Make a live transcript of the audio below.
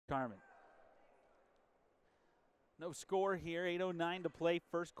Carmen. No score here, 8:09 to play,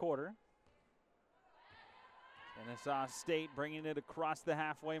 first quarter. Kennesaw State bringing it across the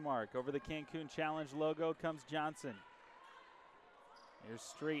halfway mark. Over the Cancun Challenge logo comes Johnson. Here's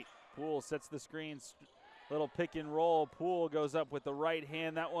Street. Poole sets the screen. Little pick and roll. Poole goes up with the right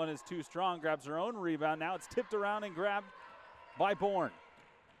hand. That one is too strong. Grabs her own rebound. Now it's tipped around and grabbed by Bourne.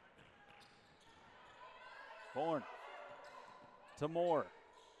 Bourne to Moore.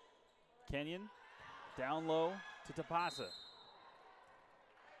 Kenyon down low to Tapasa.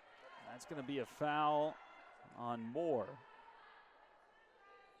 That's going to be a foul on Moore.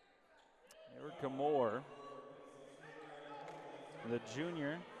 Erica Moore, the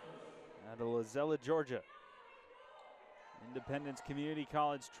junior out of Lozella, Georgia. Independence Community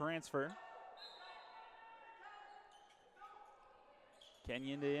College transfer.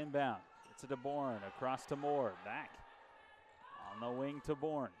 Kenyon to inbound. It's to Bourne, across to Moore, back. On the wing to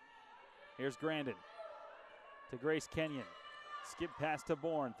Bourne. Here's Grandin to Grace Kenyon. Skip pass to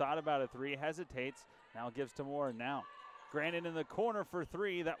Bourne, thought about a three, hesitates, now gives to Moore. Now Grandin in the corner for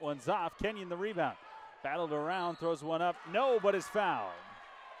three, that one's off. Kenyon the rebound. Battled around, throws one up, no, but is fouled.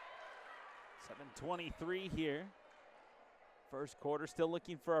 7:23 here. First quarter, still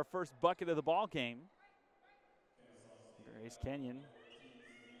looking for our first bucket of the ball game. Grace Kenyon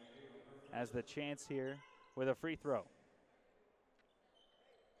has the chance here with a free throw.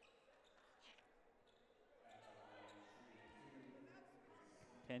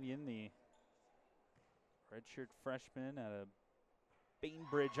 Kenyon, the redshirt freshman out of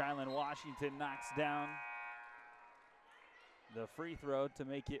Bainbridge Island, Washington, knocks down the free throw to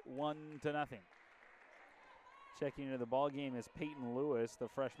make it 1-0. Checking into the ball game is Peyton Lewis, the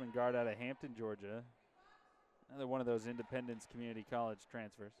freshman guard out of Hampton, Georgia. Another one of those Independence Community College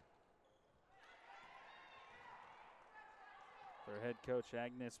transfers. For head coach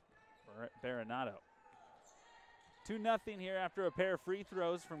Agnes Baronato. 2-0 here after a pair of free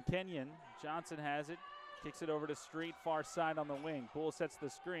throws from Kenyon. Johnson has it, kicks it over to Street, far side on the wing. Poole sets the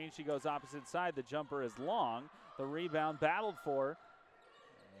screen, she goes opposite side. The jumper is long, the rebound battled for,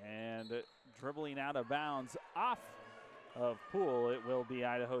 and dribbling out of bounds off of Poole. It will be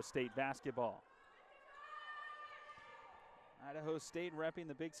Idaho State basketball. Idaho State repping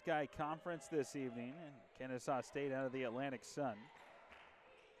the Big Sky Conference this evening, and Kennesaw State out of the Atlantic Sun.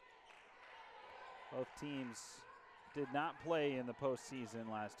 Both teams did not play in the postseason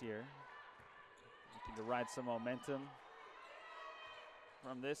last year. Looking to ride some momentum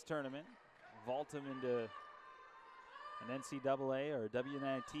from this tournament, vault them into an NCAA or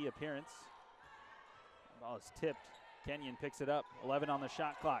WNIT appearance. The ball is tipped. Kenyon picks it up. 11 on the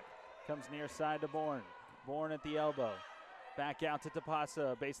shot clock. Comes near side to Bourne. Bourne at the elbow. Back out to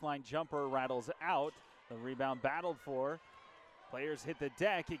Tapasa. Baseline jumper rattles out. The rebound battled for. Players hit the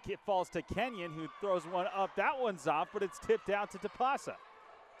deck. It falls to Kenyon, who throws one up. That one's off, but it's tipped out to Tapasa.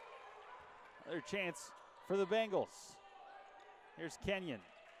 Another chance for the Bengals. Here's Kenyon.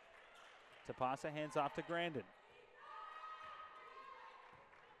 Tapasa hands off to Grandin.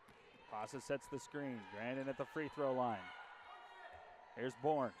 Tapasa sets the screen. Grandin at the free throw line. Here's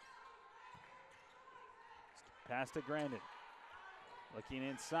Bourne. Pass to Grandin. Looking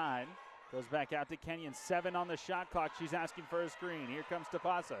inside. Goes back out to Kenyon. 7 on the shot clock. She's asking for a screen. Here comes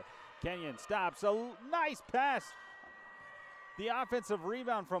Tapasa. Kenyon stops. A nice pass. The offensive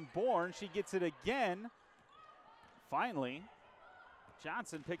rebound from Bourne. She gets it again. Finally,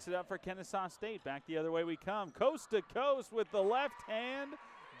 Johnson picks it up for Kennesaw State. Back the other way we come. Coast to coast with the left hand.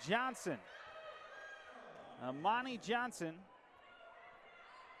 Johnson. Amani Johnson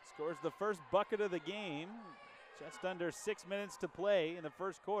scores the first bucket of the game. Just under 6 minutes to play in the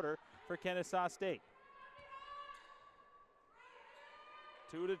first quarter for Kennesaw State.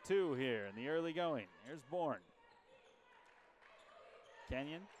 2-2 here in the early going. Here's Bourne.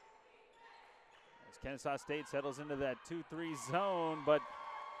 Kenyon. As Kennesaw State settles into that 2-3 zone, but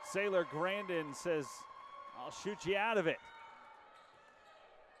Sailor Grandin says, I'll shoot you out of it.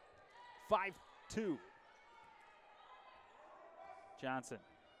 5-2. Johnson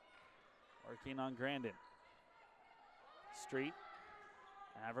working on Grandin. Street.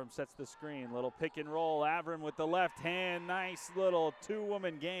 Avram sets the screen. Little pick and roll. Avram with the left hand. Nice little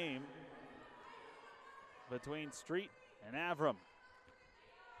two-woman game between Street and Avram.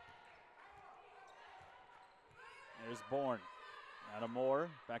 There's Bourne. Out of Moore.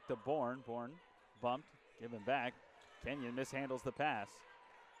 Back to Bourne. Bourne bumped. Given back. Kenyon mishandles the pass.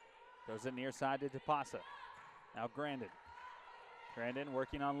 Goes it near side to Tapasa. Now Grandin. Grandin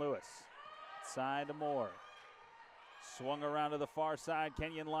working on Lewis. Side to Moore. Swung around to the far side.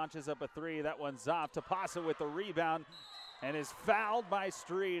 Kenyon launches up a three. That one's off. Tapasa with the rebound. and is fouled by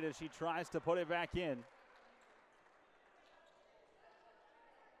Street as she tries to put it back in.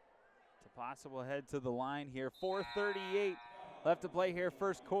 Tapasa will head to the line here. 4:38 left to play here,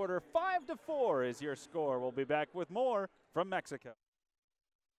 first quarter. 5-4 is your score. We'll be back with more from Mexico.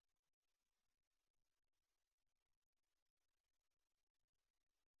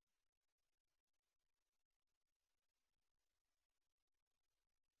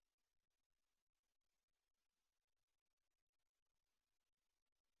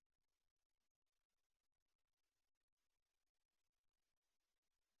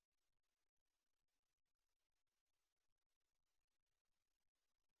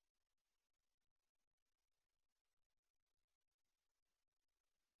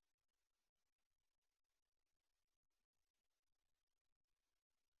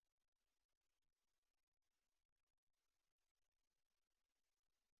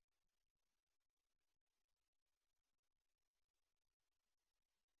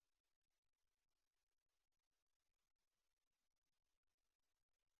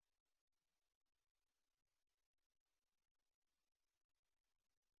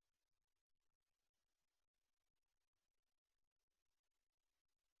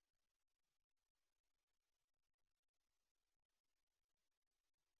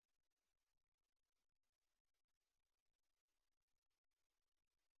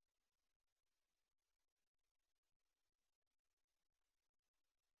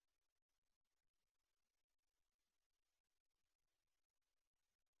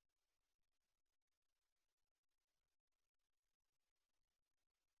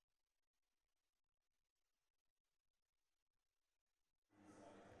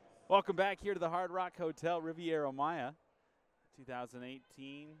 Welcome back here to the Hard Rock Hotel Riviera Maya.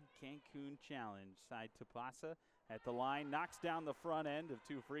 2018 Cancun Challenge. Side Tapasa at the line, knocks down the front end of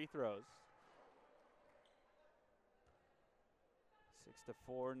 2 free throws.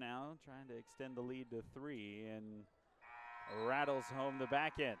 6-4 now, trying to extend the lead to 3 and rattles home the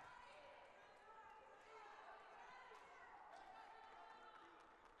back end.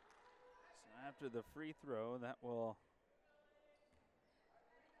 So after the free throw, that will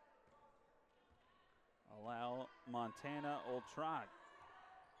allow Montana Oltrog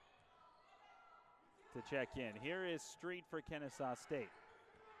to check in. Here is Street for Kennesaw State.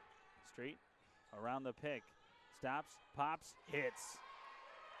 Street around the pick. Stops, pops, hits.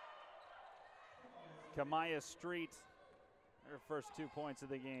 Kamaya Street, her first 2 points of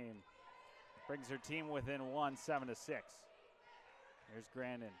the game. Brings her team within 1, 7-6. Here's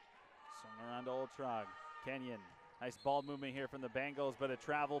Grandin. Swung around to Oltrog. Kenyon. Nice ball movement here from the Bengals, but a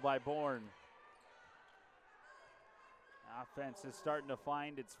travel by Bourne. Offense is starting to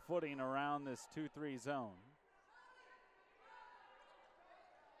find its footing around this 2-3 zone.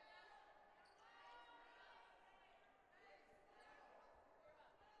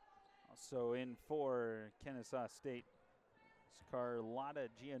 Also in for Kennesaw State, Carlotta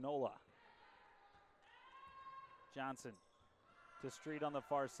Gianola. Johnson to Street on the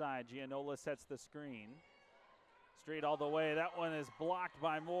far side. Gianola sets the screen. Street all the way. That one is blocked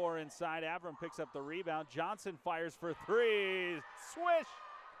by Moore inside. Avram picks up the rebound. Johnson fires for 3. Swish!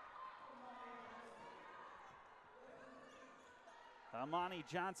 Amani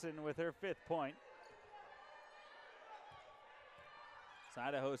Johnson with her 5th point. It's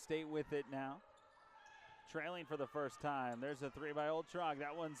Idaho State with it now. Trailing for the first time. There's a 3 by Oltrog.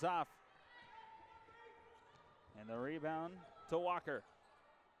 That one's off. And the rebound to Walker.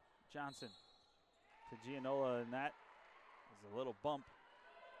 Johnson to Gianola, and that is a little bump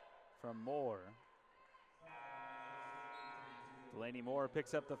from Moore. Delaney Moore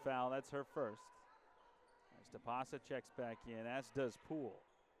picks up the foul. That's her first. As Tapasa checks back in, as does Poole.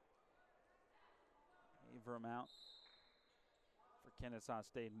 Avram out for Kennesaw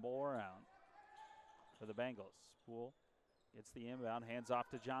State. Moore out for the Bengals. Poole gets the inbound, hands off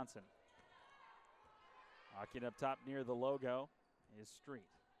to Johnson. Walking up top near the logo is Street.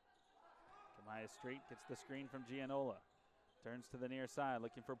 Kamaya Street gets the screen from Gianola. Turns to the near side,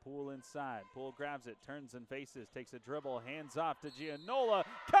 looking for Poole inside. Poole grabs it, turns and faces, takes a dribble, hands off to Gianola.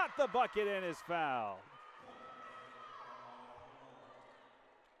 Cut the bucket and is fouled.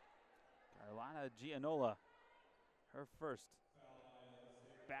 Carlotta Gianola, her first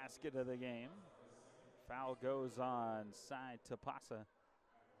basket of the game. Foul goes on side Tapasa,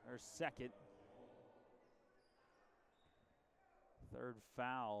 her second. Third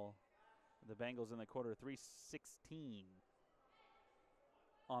foul. The Bengals in the quarter. 3:16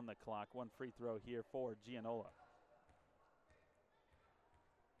 on the clock. 1 free throw here for Gianola.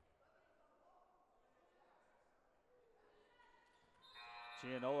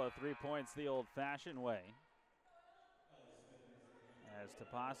 Gianola 3 points the old-fashioned way. as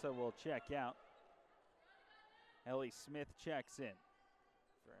Tapasa will check out. Ellie Smith checks in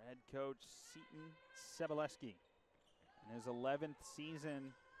for head coach Seton Cebulski in his 11th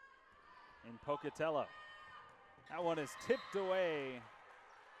season in Pocatello. That one is tipped away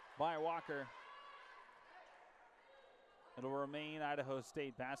by Walker. It'll remain Idaho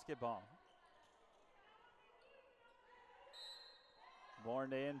State basketball. Bourne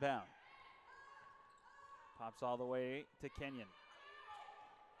to inbound. Pops all the way to Kenyon.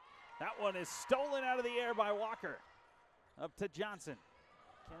 That one is stolen out of the air by Walker. Up to Johnson.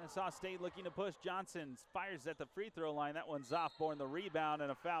 Kennesaw State looking to push. Johnson fires at the free throw line. That one's off. Bourne the rebound and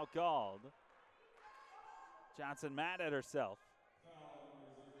a foul called. Johnson mad at herself.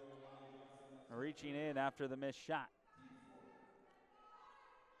 Reaching in after the missed shot.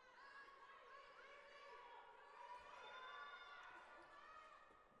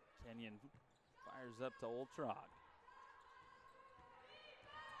 Kenyon fires up to Old Trog.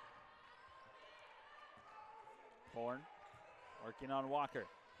 Bourne working on Walker.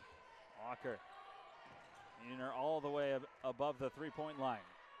 Walker in her all the way above the three-point line.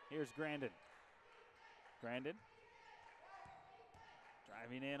 Here's Grandin. Grandin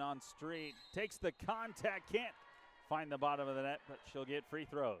driving in on Street. Takes the contact. Can't find the bottom of the net, but she'll get free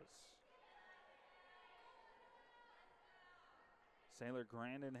throws. Sailor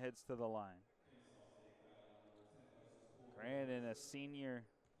Grandin heads to the line. Grandin, a senior.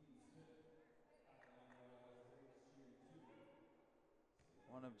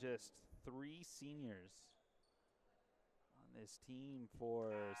 One of just 3 seniors on this team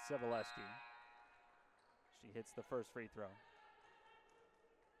for Cebulski. She hits the first free throw.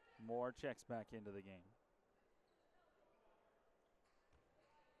 Moore checks back into the game.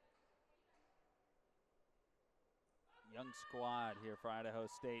 Young squad here for Idaho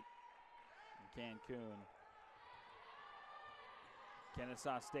State in Cancun.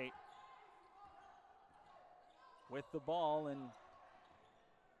 Kennesaw State with the ball and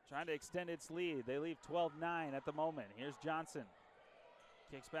trying to extend its lead. They leave 12-9 at the moment. Here's Johnson.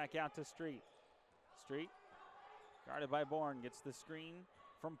 Kicks back out to Street. Street guarded by Bourne. Gets the screen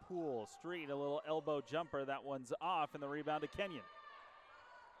from Poole. Street, a little elbow jumper. That one's off, and the rebound to Kenyon.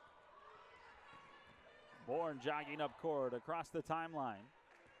 Bourne jogging up court across the timeline.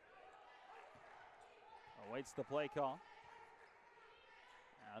 Awaits the play call.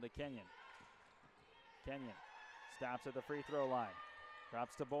 Now to Kenyon. Kenyon stops at the free throw line.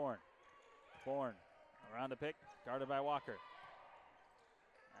 Drops to Bourne. Bourne around the pick, guarded by Walker.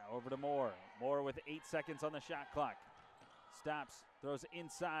 Now over to Moore. Moore with 8 seconds on the shot clock. Stops, throws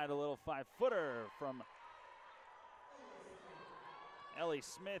inside, a little 5-footer from Ellie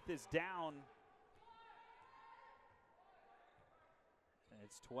Smith is down.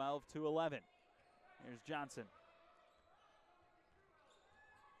 It's 12-11. Here's Johnson.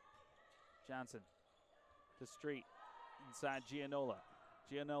 Johnson to Street. Inside Gianola.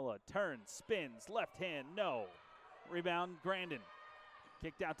 Gianola turns, spins, left hand, no. Rebound, Grandin.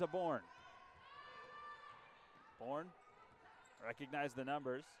 Kicked out to Bourne. Bourne recognized the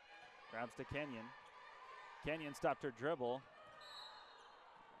numbers. Grabs to Kenyon. Kenyon stopped her dribble.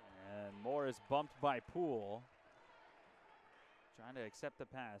 And Moore is bumped by Poole. Trying to accept the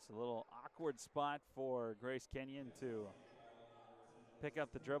pass. A little awkward spot for Grace Kenyon to pick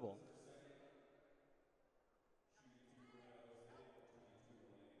up the dribble.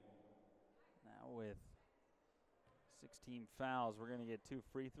 Now with 16 fouls, we're going to get 2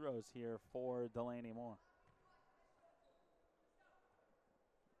 free throws here for Delaney Moore.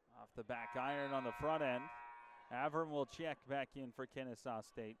 Off the back iron on the front end. Avram will check back in for Kennesaw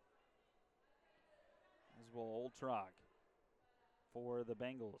State. As will Old Trog for the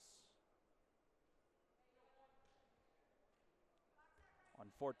Bengals.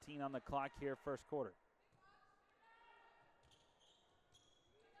 1:14 on the clock here, first quarter.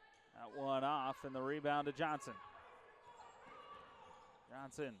 That one off, and the rebound to Johnson.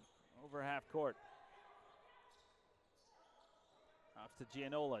 Johnson over half court. Off to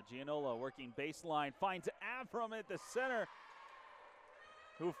Gianola. Gianola working baseline, finds Avram at the center,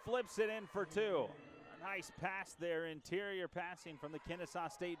 who flips it in for 2. A nice pass there, interior passing from the Kennesaw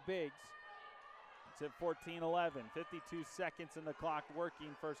State Bigs. It's at 14-11, 52 seconds in the clock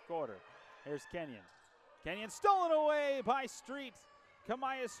working first quarter. Here's Kenyon. Kenyon stolen away by Street.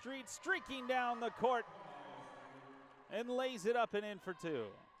 Kamaya Street streaking down the court and lays it up and in for 2.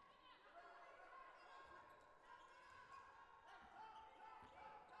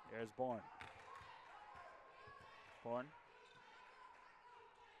 Here's Bourne. Bourne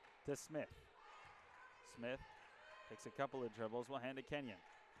to Smith. Smith takes a couple of dribbles. We'll hand to Kenyon.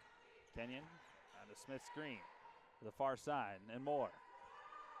 Kenyon on the Smith screen to the far side, and Moore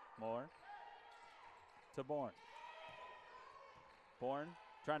Moore to Bourne. Bourne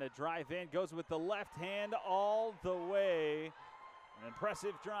trying to drive in, goes with the left hand all the way. An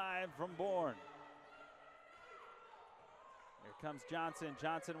impressive drive from Bourne. Here comes Johnson.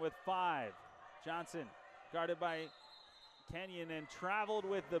 Johnson with 5. Johnson guarded by Kenyon and traveled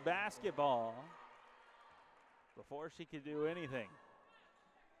with the basketball before she could do anything.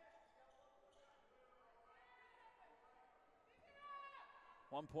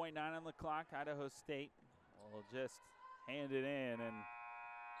 .9 on the clock. Idaho State will just hand it in and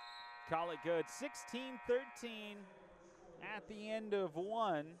call it good. 16-13 at the end of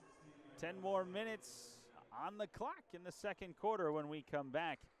one. 10 more minutes on the clock in the second quarter when we come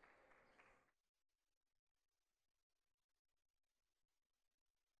back.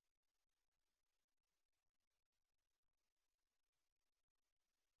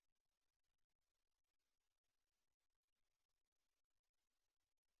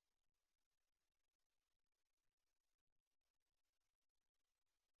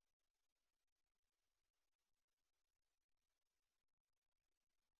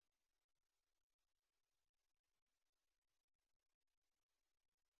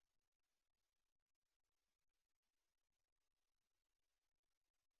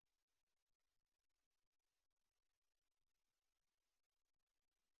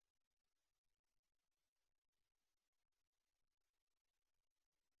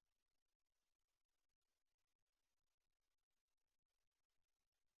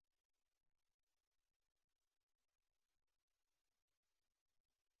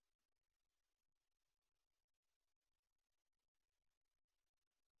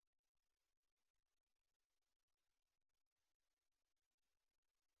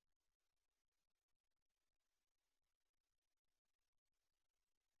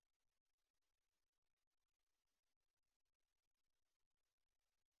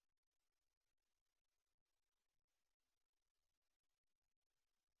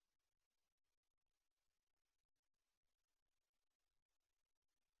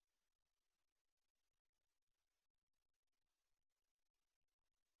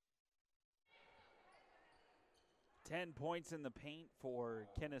 Ten points in the paint for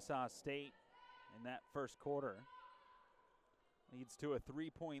Kennesaw State in that first quarter. Leads to a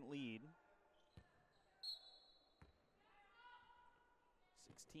 3-point lead.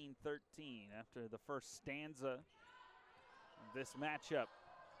 16-13 after the first stanza of this matchup.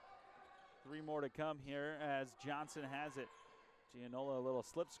 3 more to come here as Johnson has it. Gianola, a little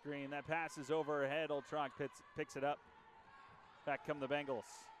slip screen. That pass is over her head. Oltrach picks it up. Back come the Bengals.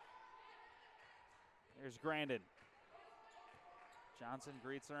 Here's Grandin. Johnson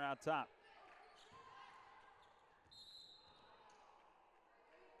greets her out top.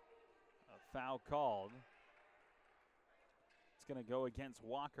 A foul called. It's going to go against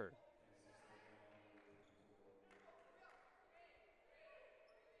Walker.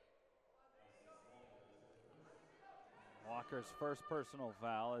 Walker's first personal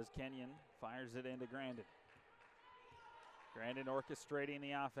foul as Kenyon fires it into Grandin. Grandin orchestrating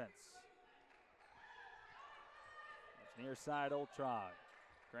the offense. Near side Oltrog.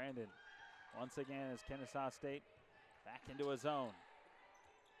 Grandin once again as Kennesaw State back into a zone.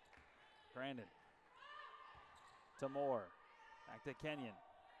 Grandin to Moore. Back to Kenyon.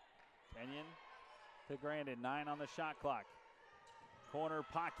 Kenyon to Grandin. 9 on the shot clock. Corner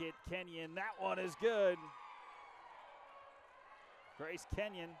pocket. Kenyon. That one is good. Grace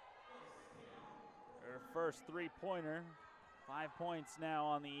Kenyon. Her first 3-pointer. 5 points now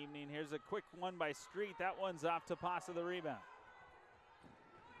on the evening. Here's a quick one by Street. That one's off to Pasa the rebound.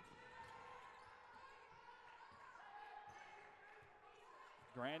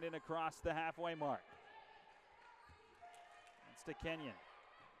 Grandin across the halfway mark. That's to Kenyon.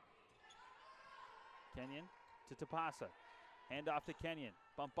 Kenyon to Tapasa. Hand off to Kenyon.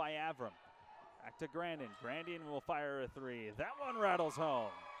 Bump by Avram. Back to Grandin. Grandin will fire a 3. That one rattles home.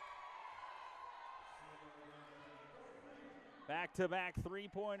 Back-to-back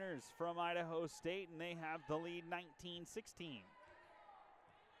 3-pointers from Idaho State, and they have the lead 19-16.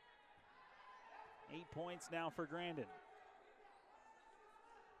 8 points now for Grandin.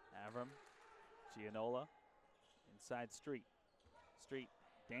 Avram, Gianola, inside Street. Street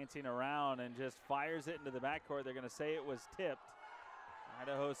dancing around and just fires it into the backcourt. They're going to say it was tipped.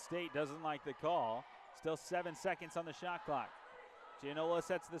 Idaho State doesn't like the call. Still 7 seconds on the shot clock. Gianola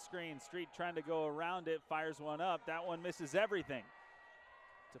sets the screen. Street trying to go around it, fires one up. That one misses everything.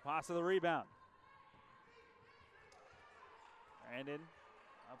 Tapasa the rebound. Grandin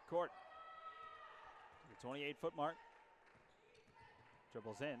up court. The 28-foot mark.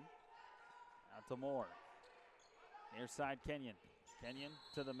 Dribbles in. Out to Moore. Near side Kenyon. Kenyon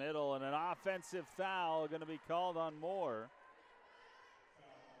to the middle, and an offensive foul going to be called on Moore.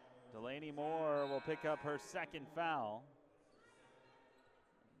 Delaney Moore will pick up her second foul.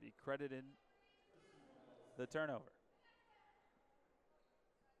 Be credited the turnover.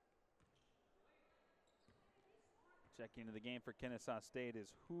 Checking into the game for Kennesaw State is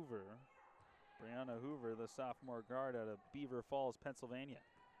Hoover. Brianna Hoover, the sophomore guard out of Beaver Falls, Pennsylvania.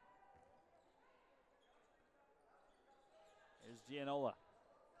 Here's Gianola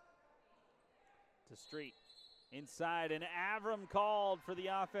to Street. Inside, and Avram called for the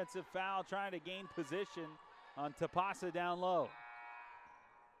offensive foul, trying to gain position on Tapasa down low.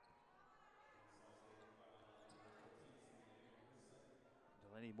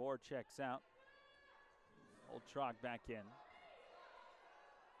 Delaney Moore checks out. Old Trog back in.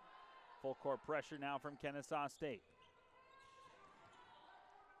 Full court pressure now from Kennesaw State.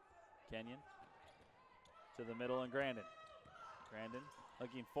 Kenyon to the middle and Grandin. Grandin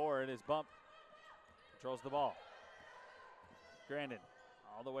looking forward, his bump. Controls the ball. Grandin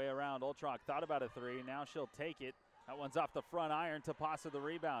all the way around. Oltrach thought about a three. Now she'll take it. That one's off the front iron. Tapasa the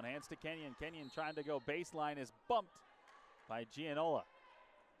rebound. Hands to Kenyon. Kenyon trying to go baseline is bumped by Gianola.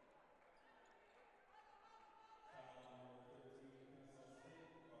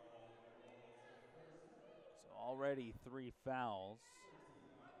 So already 3 fouls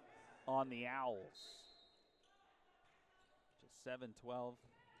on the Owls. Just 7-12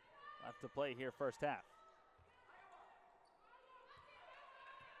 left to play here first half.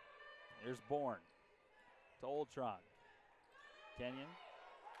 Here's Bourne to Oltrog. Kenyon,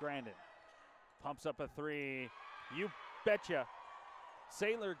 Grandin pumps up a three. You betcha.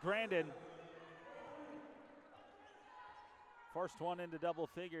 Saylor Grandin. First one into double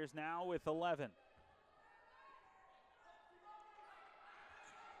figures now with 11.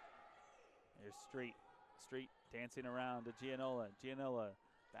 Here's Street. Street dancing around to Gianola. Gianola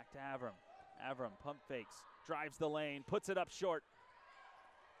back to Avram. Avram pump fakes, drives the lane, puts it up short.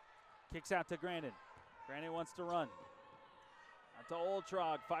 Kicks out to Grandin. Grandin wants to run. Out to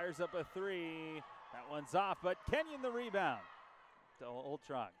Oltrog, fires up a three. That one's off, but Kenyon the rebound. To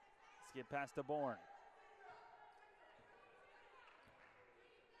Oltrog. Let's get past to Bourne.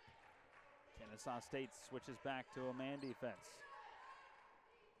 Kennesaw State switches back to a man defense.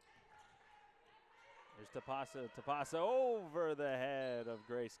 There's Tapasa. Tapasa over the head of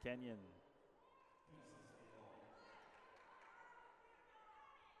Grace Kenyon.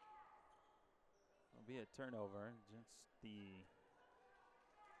 It'll be a turnover. Just the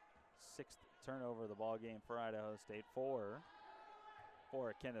 6th turnover of the ball game for Idaho State. 4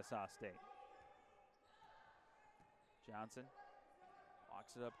 for Kennesaw State. Johnson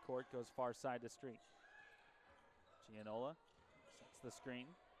walks it up court, goes far side to Street. Gianola sets the screen.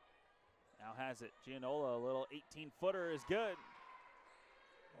 Now has it. Gianola, a little 18-footer is good.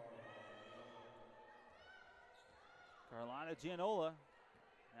 Carolina Gianola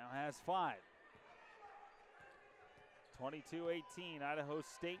now has 5. 22-18, Idaho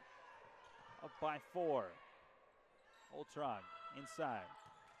State up by 4. Oltrog inside.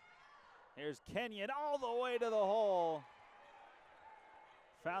 Here's Kenyon all the way to the hole.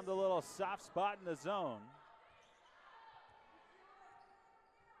 Found a little soft spot in the zone.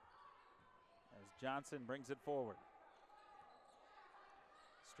 As Johnson brings it forward.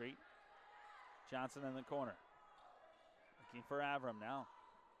 Street. Johnson in the corner. Looking for Avram now.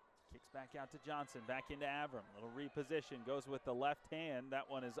 Kicks back out to Johnson, back into Avram. Little reposition, goes with the left hand. That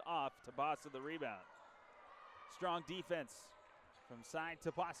one is off. Tapasa the rebound. Strong defense from side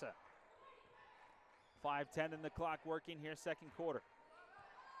Tapasa. 5:10 in the clock working here, second quarter.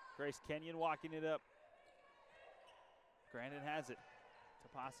 Grace Kenyon walking it up. Grandin has it.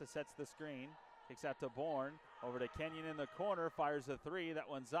 Tapasa sets the screen. Kicks out to Bourne. Over to Kenyon in the corner. Fires a three. That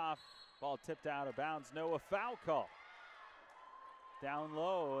one's off. Ball tipped out of bounds. No, a foul call. Down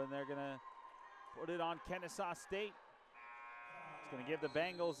low, and they're going to put it on Kennesaw State. It's going to give the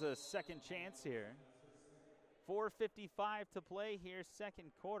Bengals a second chance here. 4:55 to play here,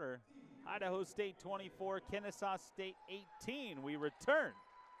 second quarter. Idaho State 24, Kennesaw State 18. We return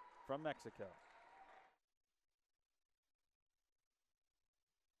from Mexico.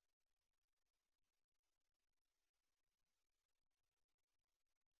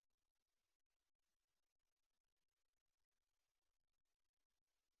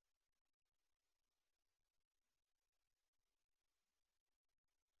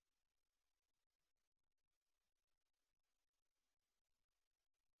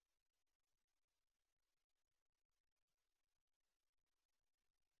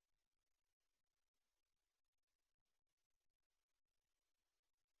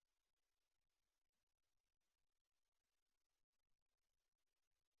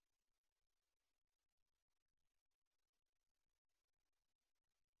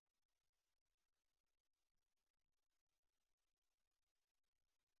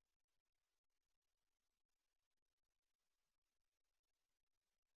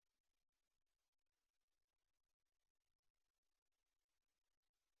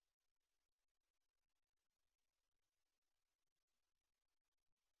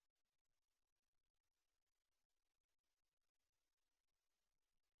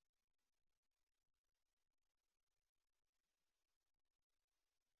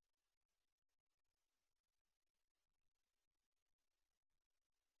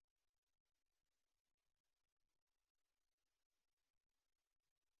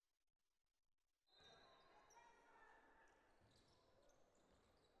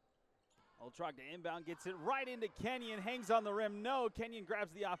 Oltrog to inbound, gets it right into Kenyon, hangs on the rim. No, Kenyon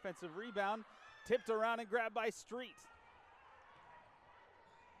grabs the offensive rebound, tipped around and grabbed by Street.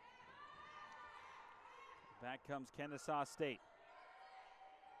 Back comes Kennesaw State.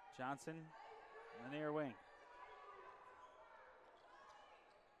 Johnson in the near wing.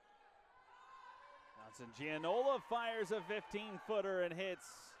 Johnson, Gianola fires a 15-footer and hits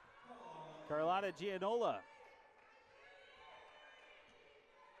Carlotta Gianola.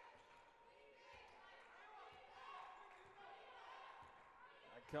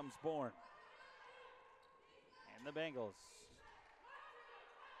 Back comes Bourne. And the Bengals.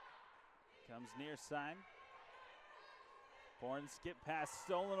 Comes near side. Bourne skip pass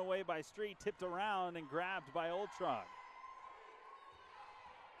stolen away by Street, tipped around and grabbed by Oltrog.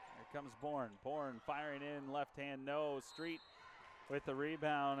 Here comes Bourne. Bourne firing in, left hand, no. Street with the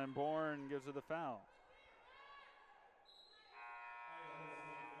rebound, and Bourne gives her the foul.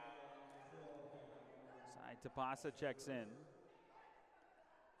 Side Tapasa checks in.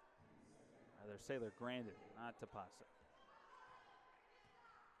 Rather, Sailor Grandin, not Tapasa.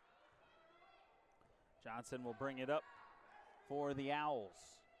 Johnson will bring it up for the Owls.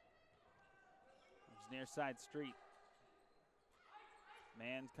 Comes near side Street.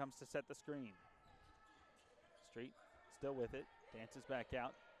 Man comes to set the screen. Street still with it. Dances back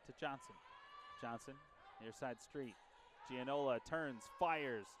out to Johnson. Johnson, near side Street. Gianola turns,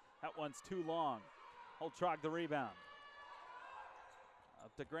 fires. That one's too long. Oltrog the rebound.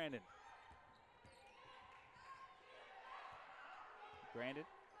 Up to Grandin. Grandin.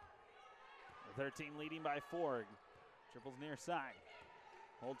 The 13 leading by 4. Triples near side.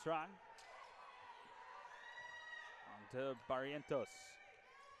 Oltrog. On to Barrientos.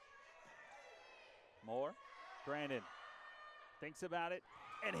 Moore. Grandin. Thinks about it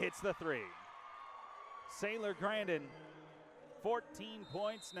and hits the 3. Sailor Grandin. 14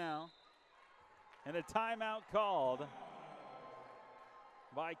 points now. And a timeout called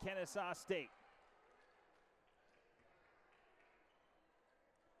by Kennesaw State.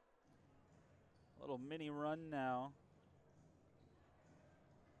 A little mini run now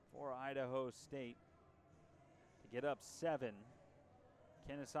for Idaho State to get up 7.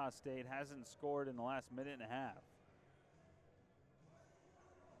 Kennesaw State hasn't scored in the last minute and a half.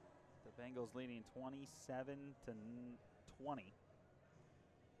 The Bengals leading 27-20.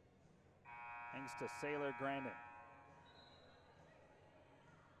 Thanks to Sailor Grandin.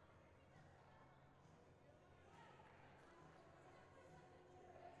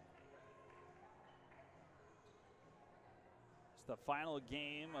 It's the final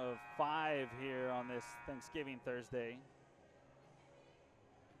game of 5 here on this Thanksgiving Thursday.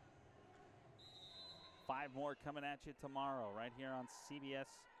 5 more coming at you tomorrow right here on CBS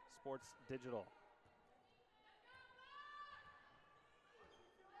Sports Digital.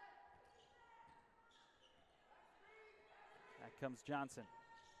 Back comes Johnson.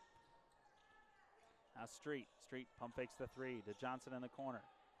 Now Street. Street pump fakes the 3 to Johnson in the corner.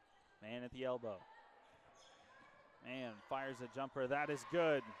 Man at the elbow. Man fires a jumper. That is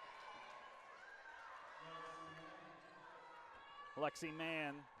good. Lexi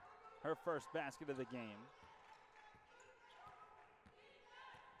Mann, her first basket of the game.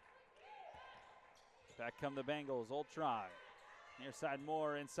 Back come the Bengals. Oltrog. Near side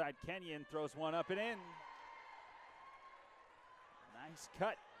Moore. Inside Kenyon. Throws one up and in. Nice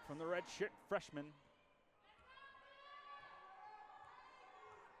cut from the red shirt freshman.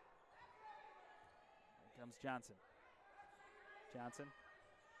 Here comes Johnson. Johnson.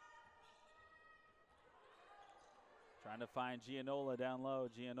 Trying to find Gianola down low.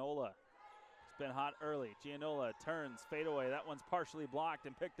 Gianola. It's been hot early. Gianola turns, fadeaway. That one's partially blocked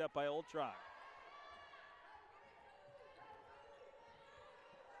and picked up by Oltrog.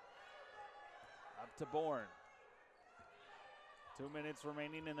 Up to Bourne. 2 minutes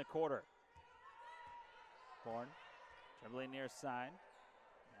remaining in the quarter. Bourne dribbling near side.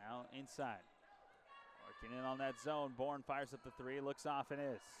 Now inside. Working in on that zone. Bourne fires up the 3. Looks off and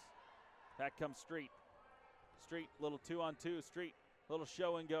is. Back comes Street. Street, little 2-on-2. Street, little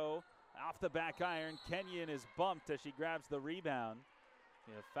show and go. Off the back iron. Kenyon is bumped as she grabs the rebound.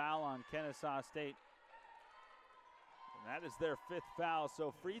 A foul on Kennesaw State. And that is their 5th foul.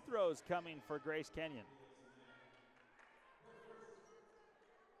 So free throws coming for Grace Kenyon.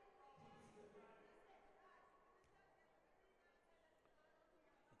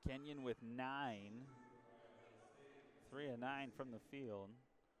 Kenyon with 9. 3 of 9 from the field.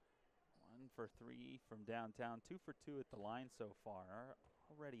 1 for 3 from downtown. 2 for 2 at the line so far.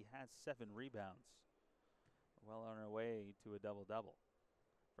 Already has 7 rebounds. Well on her way to a double-double.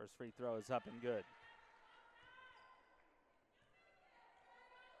 First free throw is up and good.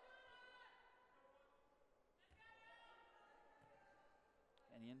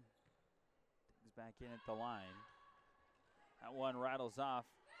 back in at the line. That one rattles off.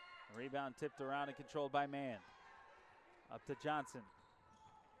 Rebound tipped around and controlled by Mann. Up to Johnson.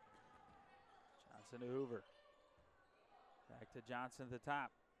 Johnson to Hoover. Back to Johnson at the top.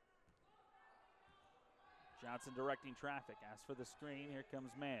 Johnson directing traffic. Asks for the screen. Here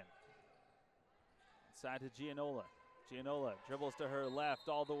comes Mann. Inside to Gianola. Gianola dribbles to her left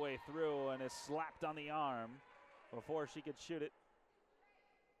all the way through and is slapped on the arm before she could shoot it.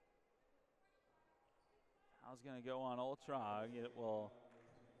 Foul's going to go on Oltrog. It will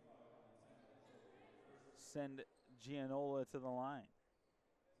send Gianola to the line.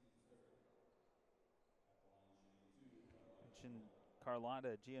 Mentioned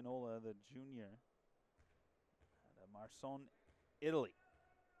Carlotta Gianola, the junior, out of Marson, Italy.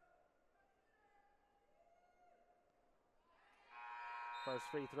 First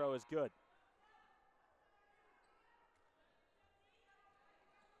free throw is good.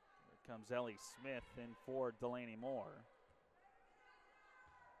 Here comes Ellie Smith in for Delaney Moore.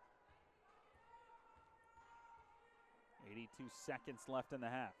 .82 seconds left in the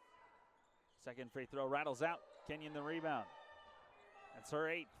half. Second free throw rattles out. Kenyon the rebound. That's her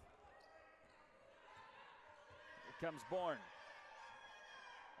 8th. Here comes Bourne.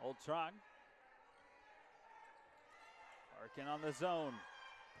 Oltrog. Working on the zone.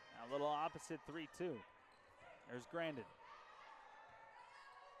 Now a little opposite 3-2. There's Grandin.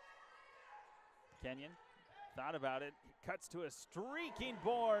 Kenyon thought about it. He cuts to a streaking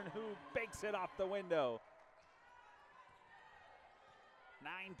Bourne who bakes it off the window.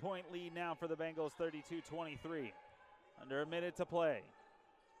 9-point lead now for the Bengals, 32-23. Under a minute to play.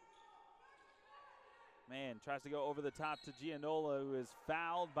 Mann tries to go over the top to Gianola, who is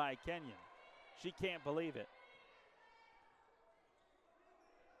fouled by Kenyon. She can't believe it.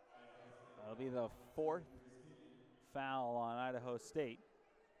 That'll be the 4th foul on Idaho State.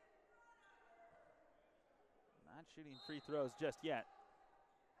 Not shooting free throws just yet.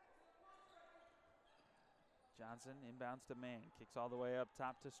 Johnson inbounds to Mann. Kicks all the way up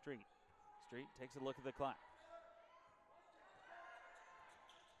top to Street. Street takes a look at the clock.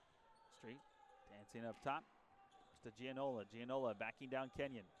 Street dancing up top. To Gianola. Gianola backing down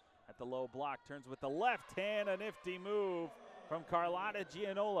Kenyon. At the low block. Turns with the left hand. A nifty move from Carlotta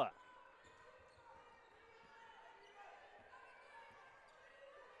Gianola.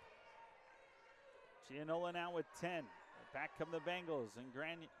 Gianola now with 10. Back come the Bengals and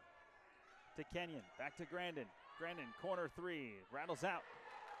to Kenyon. Back to Grandin. Grandin, corner 3. Rattles out.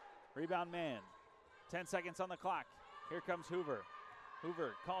 Rebound Mann. 10 seconds on the clock. Here comes Hoover.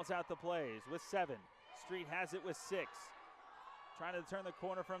 Hoover calls out the plays with 7. Street has it with 6. Trying to turn the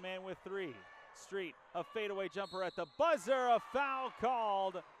corner from Mann with 3. Street, a fadeaway jumper at the buzzer. A foul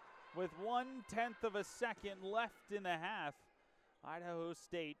called with 1/10 of a second left in the half. Idaho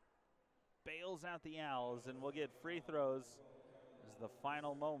State bails out the Owls and will get free throws as the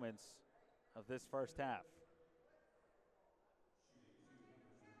final moments of this first half.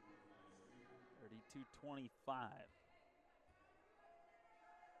 32-25.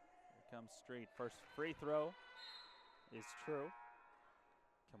 Here comes Street. First free throw is true.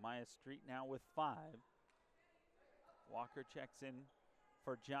 Kamaya Street now with 5. Walker checks in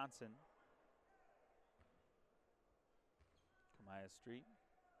for Johnson. Kamaya Street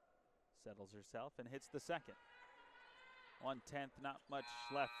settles herself and hits the second. 1/10, not much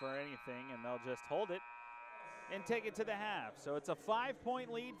left for anything, and they'll just hold it and take it to the half. So it's a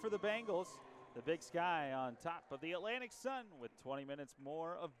 5-point lead for the Bengals. The Big Sky on top of the Atlantic Sun with 20 minutes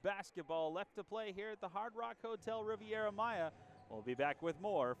more of basketball left to play here at the Hard Rock Hotel Riviera Maya. We'll be back with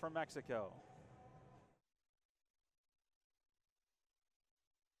more from Mexico.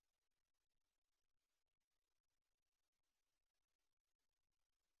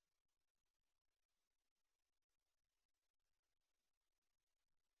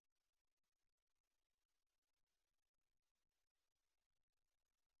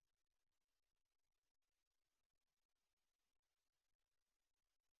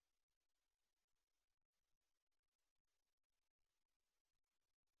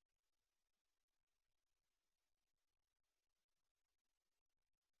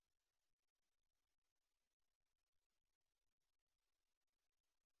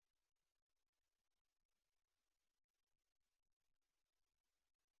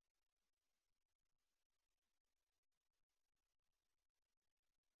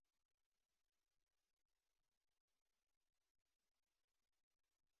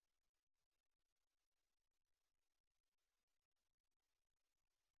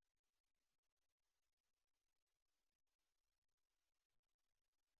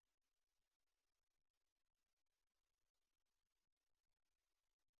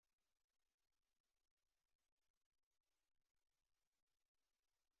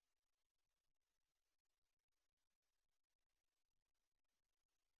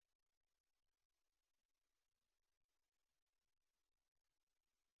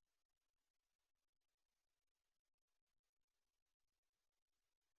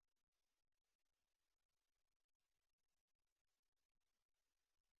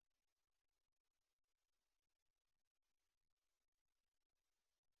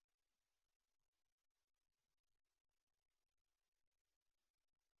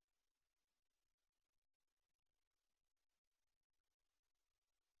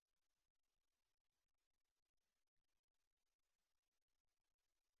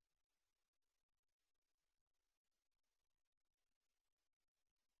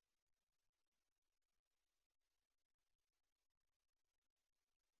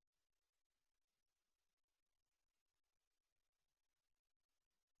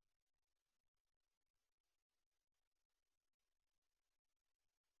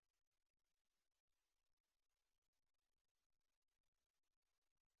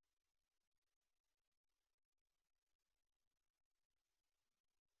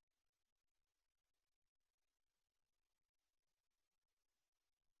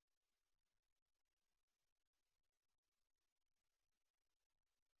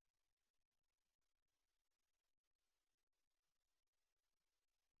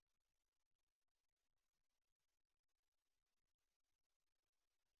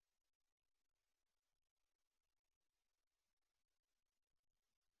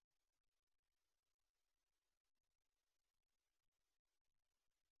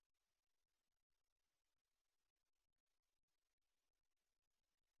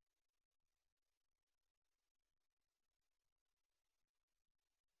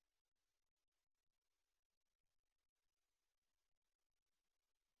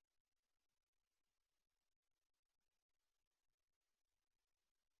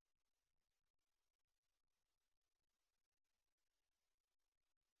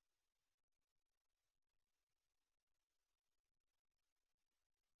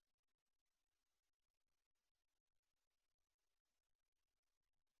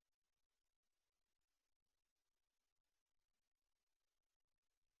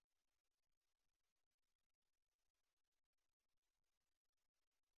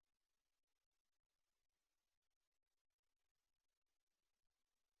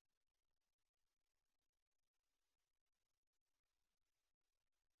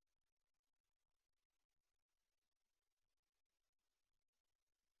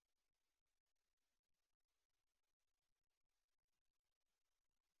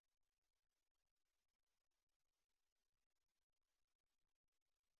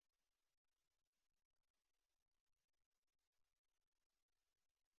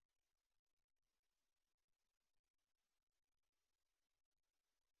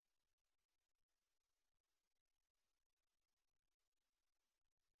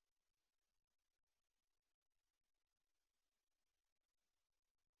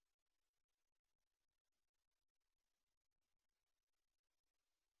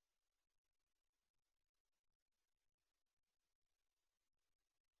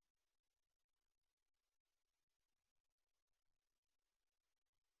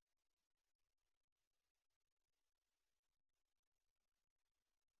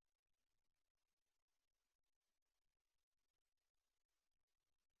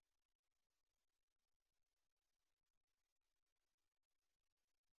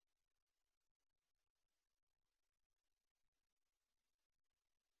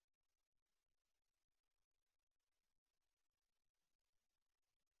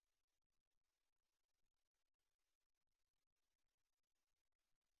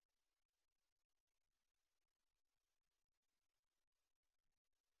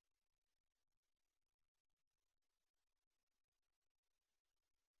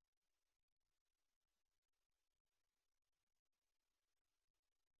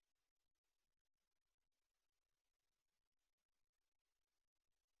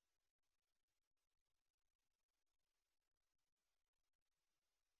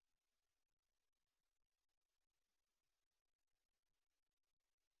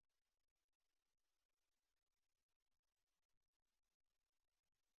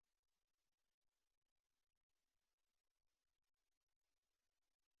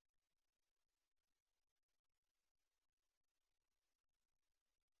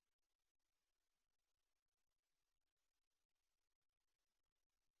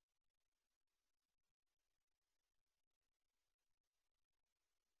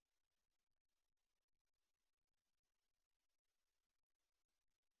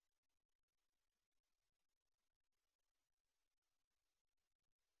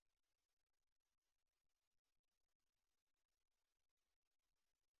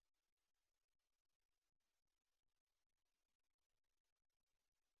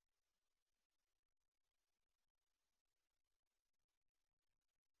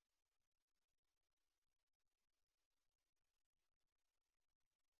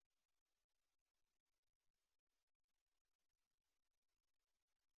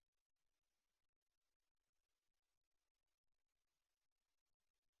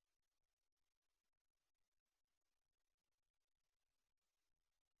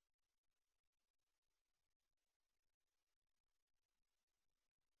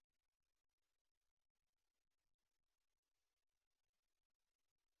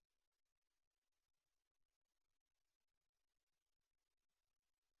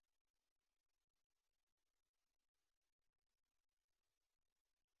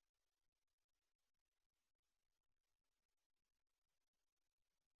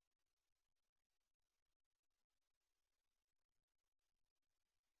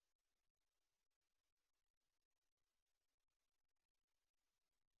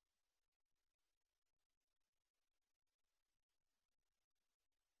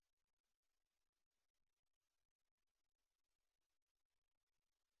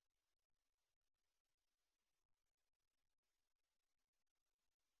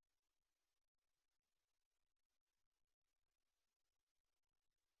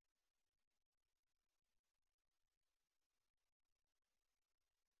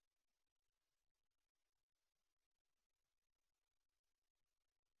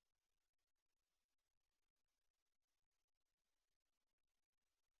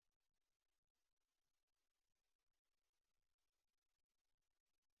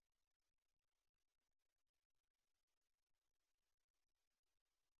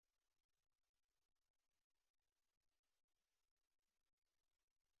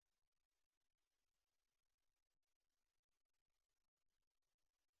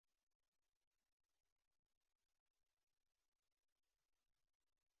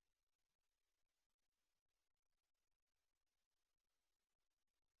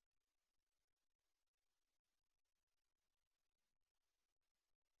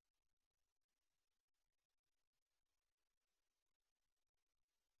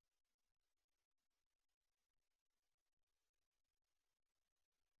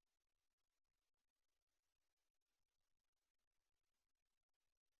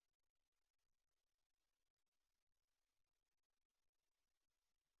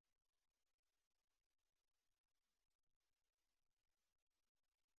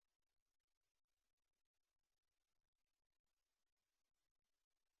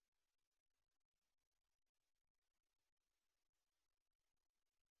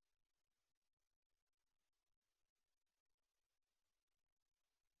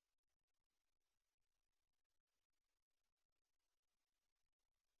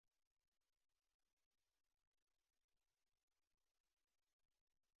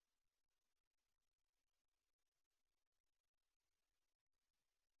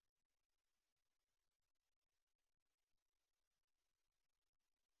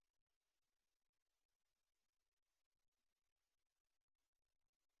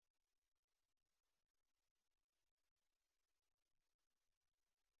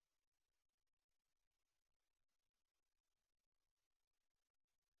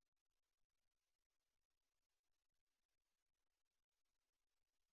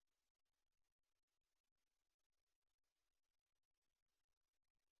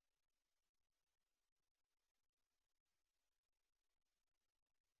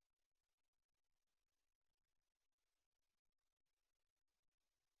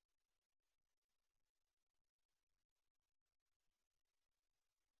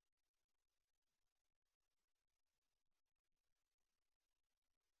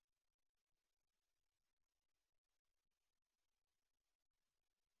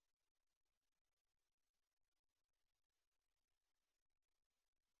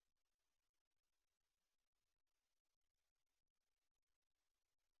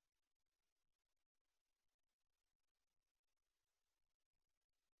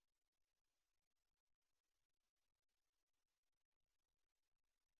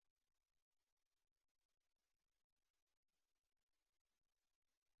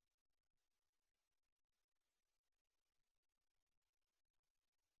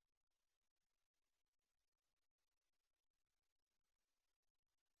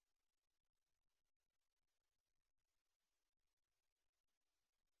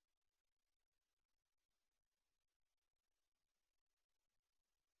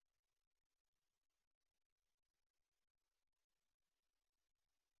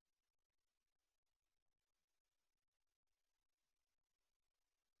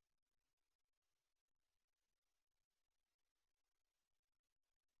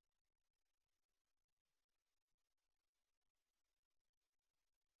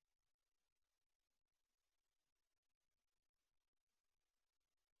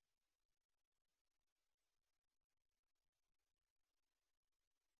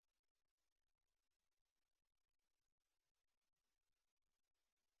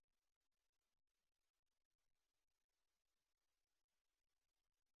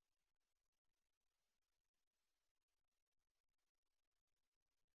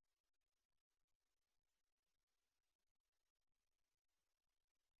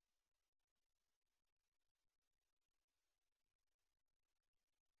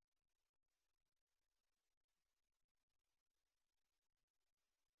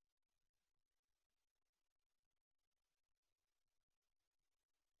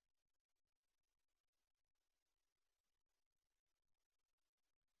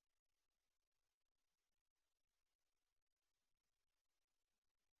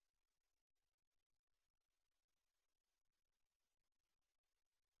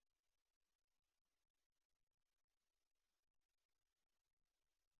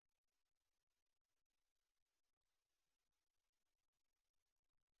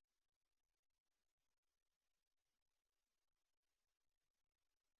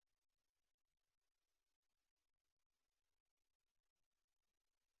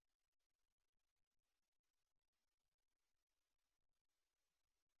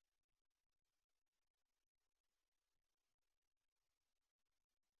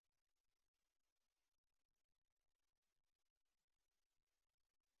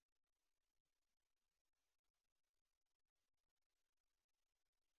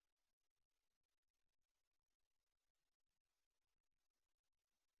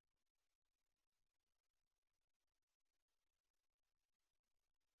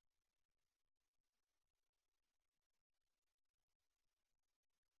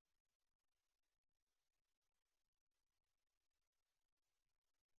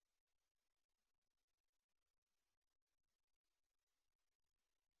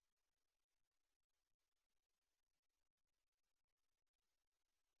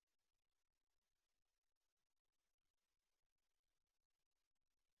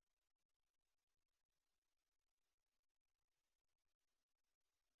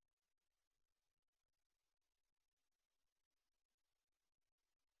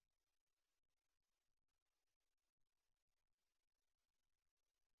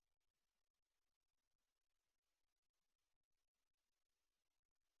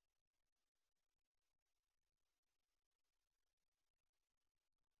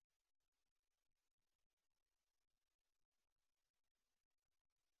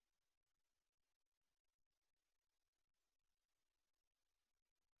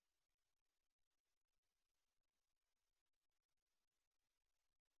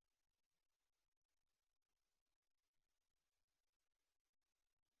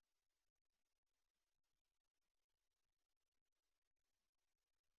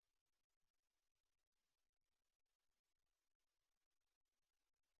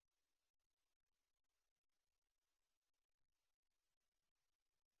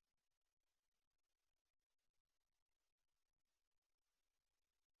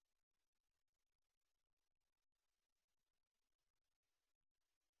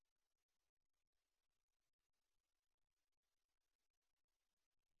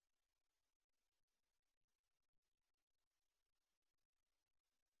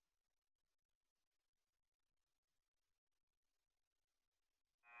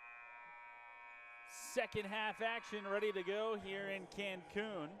 second half action ready to go here in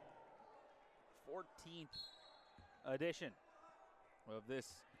Cancun. 14th edition of this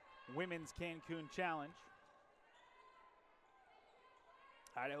Women's Cancun Challenge.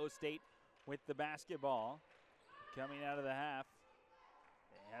 Idaho State with the basketball coming out of the half.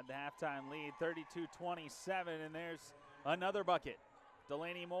 They had the halftime lead, 32-27, and there's another bucket.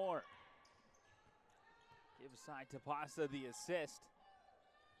 Delaney Moore gives side to Pasa the assist.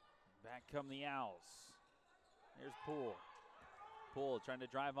 Back come the Owls. Here's Poole. Poole trying to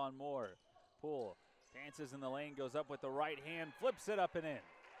drive on Moore. Poole dances in the lane, goes up with the right hand, flips it up and in.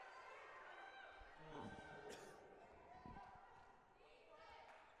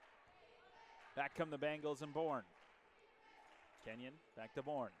 Back come the Bengals and Bourne. Kenyon back to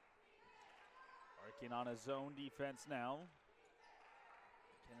Bourne. Working on a zone defense now.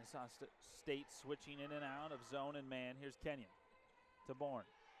 Kennesaw State switching in and out of zone and man. Here's Kenyon to Bourne.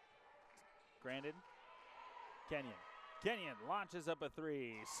 Grandin. Kenyon. Kenyon launches up a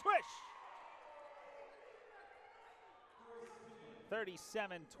three. Swish!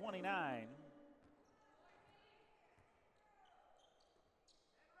 37-29.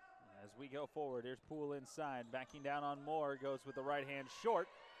 As we go forward, here's Poole inside. Backing down on Moore. Goes with the right hand short.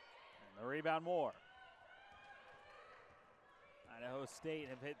 And the rebound Moore. Idaho State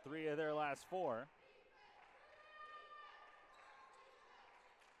have hit 3 of their last 4.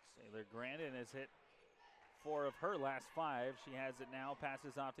 Saylor Grandin has hit 4 of her last 5. She has it now,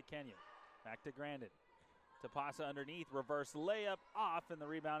 passes off to Kenyon. Back to Grandin. To Pasa underneath, reverse layup off, and the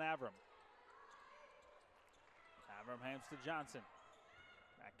rebound Avram. Avram hands to Johnson.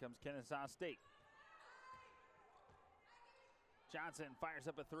 Back comes Kennesaw State. Johnson fires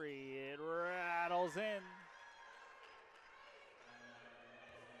up a 3. It rattles in.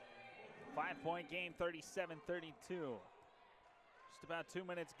 5-point game, 37-32. Just about 2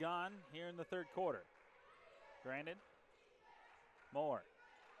 minutes gone here in the third quarter. Grandin. Moore.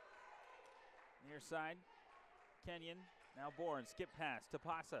 Near side. Kenyon. Now Bourne. Skip pass to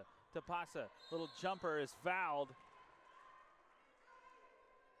Pasa. To Pasa. Little jumper is fouled.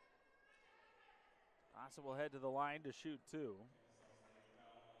 Pasa will head to the line to shoot 2.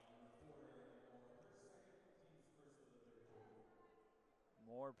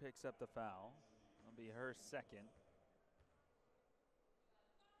 Moore picks up the foul. It'll be her second.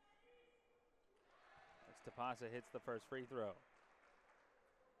 As Tapasa hits the first free throw.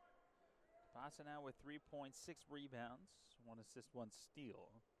 Tapasa now with 3 points, 6 rebounds, 1 assist, 1 steal.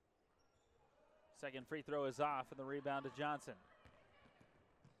 Second free throw is off, and the rebound to Johnson.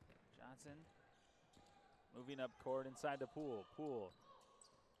 Johnson moving up court inside to Poole. Poole.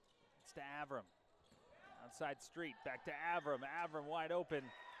 It's to Avram. Outside Street, back to Avram. Avram wide open.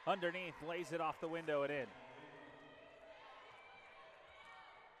 Underneath, lays it off the window and in.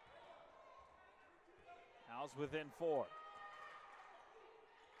 Owls within 4.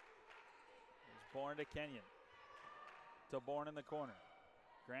 There's Bourne to Kenyon. To Bourne in the corner.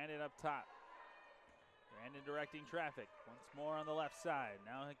 Grandin up top. Grandin directing traffic. Once more on the left side.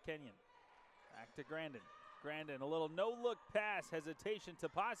 Now Kenyon. Back to Grandin. Grandin, a little no-look pass, hesitation.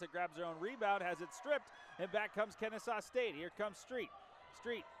 Tapasa grabs her own rebound, has it stripped, and back comes Kennesaw State. Here comes Street.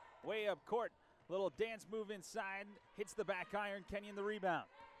 Street, way up court. Little dance move inside, hits the back iron. Kenyon the rebound.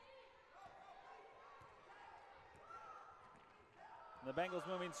 And the Bengals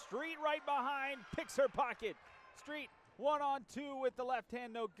moving. Street right behind, picks her pocket. Street 1-on-2 with the left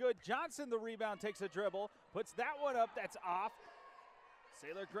hand, no good. Johnson the rebound, takes a dribble, puts that one up, that's off.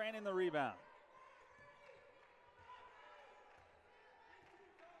 Saylor Grandin the rebound.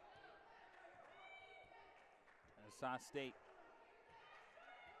 Kennesaw State.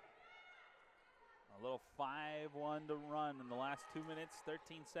 A little 5-1 to run in the last 2 minutes,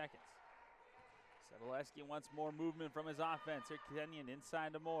 13 seconds. Sebelecki wants more movement from his offense. Here Kenyon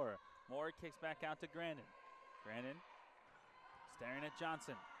inside to Moore. Moore kicks back out to Grandin. Grandin staring at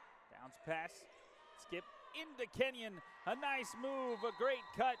Johnson. Bounce pass. Skip into Kenyon. A nice move, a great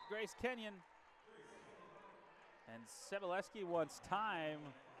cut. Grace Kenyon. And Sebelecki wants time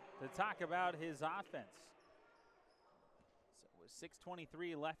to talk about his offense. So with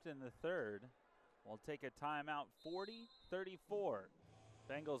 6:23 left in the third, we'll take a timeout. 40-34.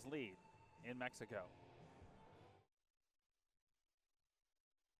 Bengals lead in Mexico.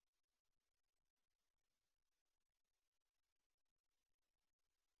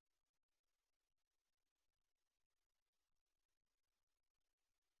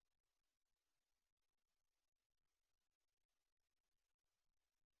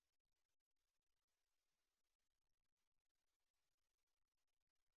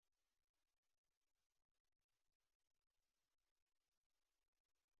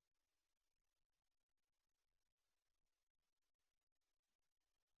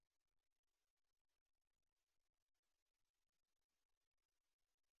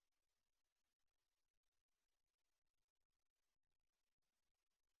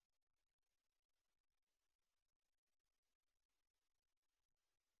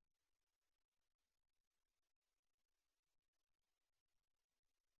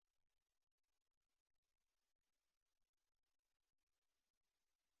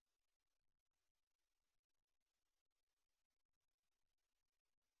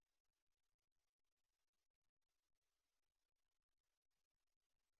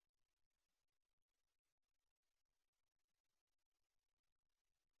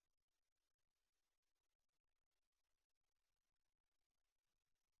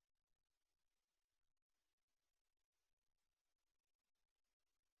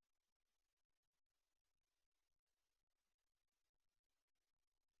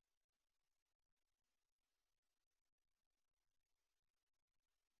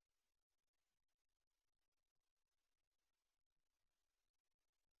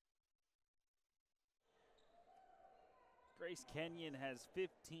 Grace Kenyon has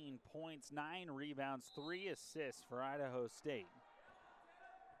 15 points, 9 rebounds, 3 assists for Idaho State.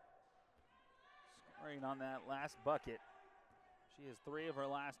 Scoring on that last bucket. She has 3 of her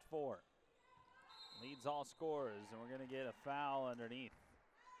last 4. Leads all scorers, and we're going to get a foul underneath.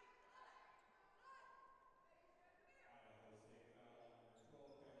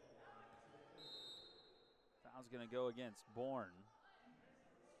 Foul's going to go against Bourne.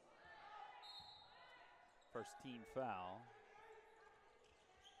 First team foul.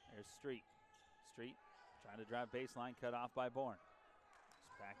 There's Street. Street trying to drive baseline, cut off by Bourne.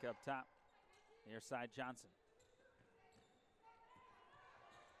 Just back up top. Near side Johnson.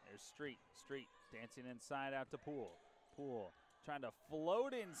 There's Street. Street dancing inside out to Poole. Poole trying to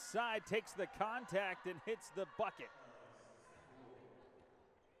float inside, takes the contact and hits the bucket.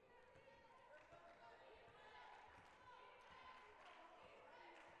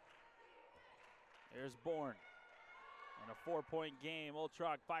 There's Bourne. In a 4-point game,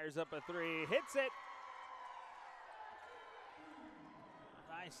 Oltrach fires up a 3, hits it.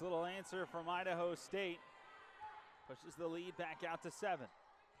 A nice little answer from Idaho State. Pushes the lead back out to 7.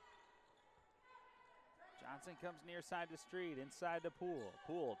 Johnson comes near side to Street, inside to Poole.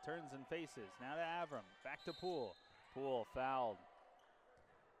 Poole turns and faces, now to Avram, back to Poole. Poole fouled.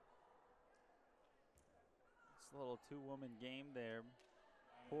 It's a little 2-woman game there.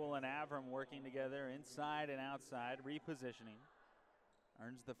 Poole and Avram working together inside and outside, repositioning.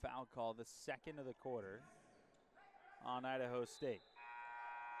 Earns the foul call, the second of the quarter on Idaho State.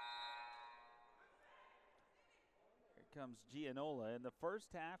 Here comes Gianola. In the first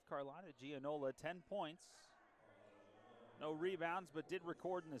half, Carlotta Gianola, 10 points. No rebounds, but did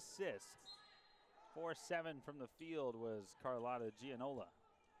record an assist. 4-7 from the field was Carlotta Gianola.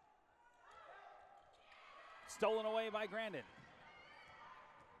 Stolen away by Grandin.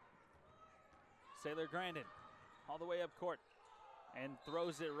 Saylor Grandin all the way up court and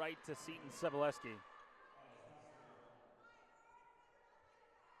throws it right to Seton Soboleski.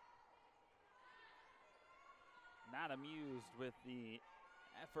 Not amused with the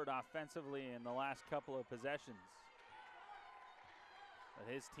effort offensively in the last couple of possessions.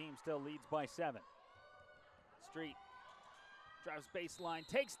 But his team still leads by 7. Street drives baseline,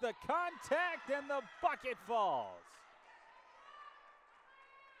 takes the contact, and the bucket falls.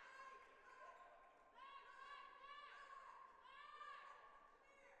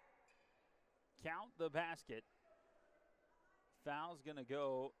 Count the basket. Foul's going to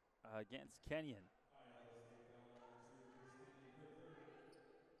go against Kenyon.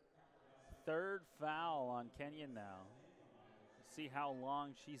 Third foul on Kenyon now. See how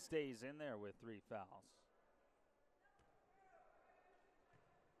long she stays in there with 3 fouls.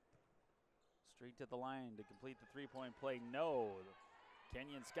 Street to the line to complete the 3-point play. No.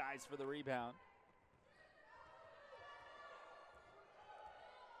 Kenyon skies for the rebound.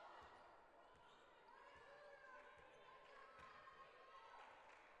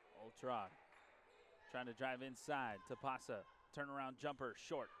 Oltrach trying to drive inside. Tapasa, turnaround jumper,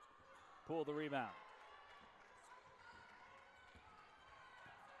 short. Poole the rebound.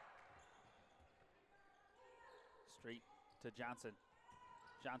 Street to Johnson.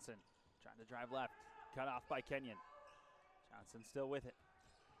 Johnson trying to drive left. Cut off by Kenyon. Johnson still with it.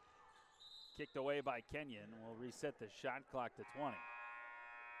 Kicked away by Kenyon. Will reset the shot clock to 20.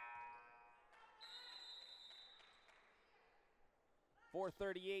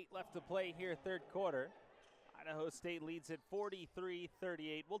 .438 left to play here, third quarter. Idaho State leads at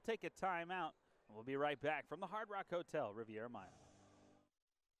 43-38. We'll take a timeout, and we'll be right back from the Hard Rock Hotel, Riviera Maya.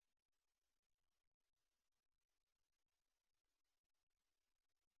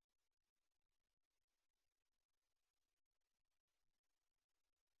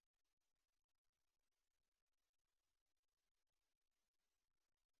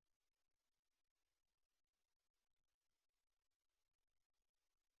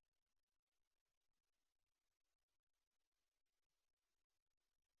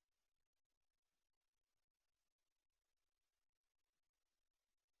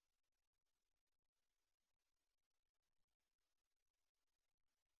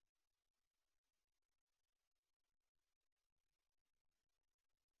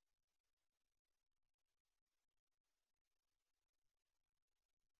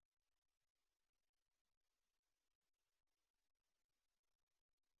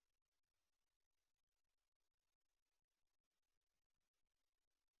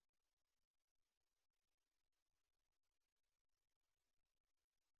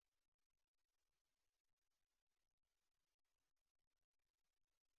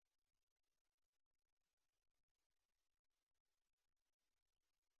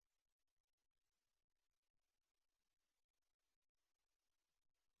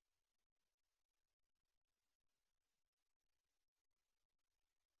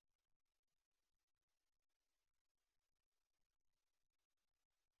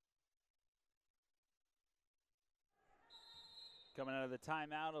 Coming out of the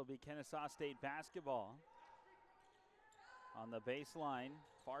timeout, it'll be Kennesaw State basketball. On the baseline,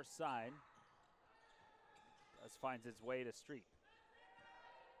 far side. This finds its way to Street.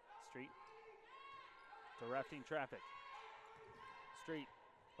 Street. Directing traffic. Street.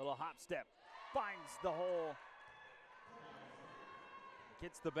 Little hop step. Finds the hole.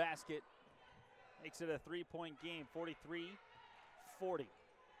 Gets the basket. Makes it a 3-point game. 43-40.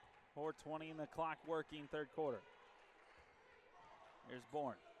 4:20 in the clock working, third quarter. Here's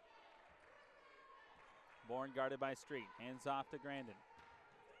Bourne. Bourne guarded by Street. Hands off to Grandin.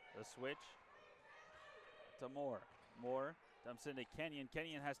 The switch to Moore. Moore dumps into Kenyon.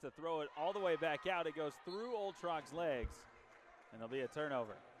 Kenyon has to throw it all the way back out. It goes through Oltrog's legs, and there'll be a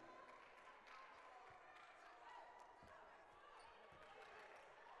turnover.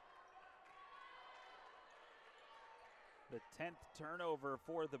 The 10th turnover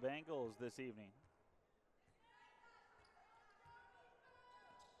for the Bengals this evening.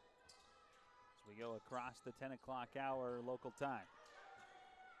 As we go across the 10 o'clock hour local time.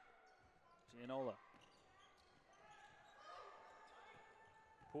 Gianola.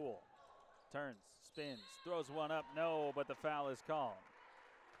 Poole turns, spins, throws one up. No, but the foul is called.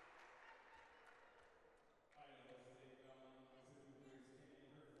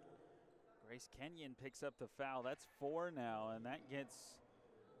 Grace Kenyon picks up the foul. That's 4 now, and that gets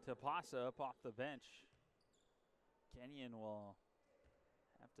Tapasa up off the bench. Kenyon will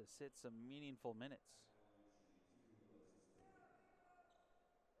have to sit some meaningful minutes.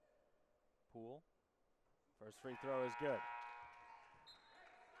 Poole. First free throw is good.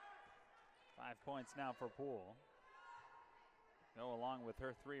 5 points now for Poole. Go along with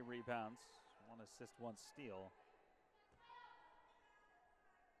her 3 rebounds. 1 assist, 1 steal.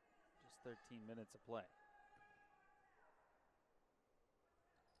 Just 13 minutes of play.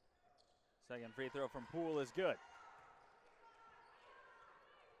 Second free throw from Poole is good.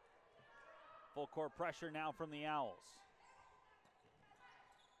 Full court pressure now from the Owls.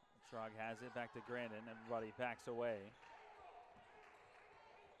 Trog has it back to Grandin. Everybody backs away.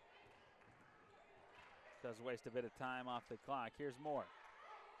 Does waste a bit of time off the clock. Here's Moore.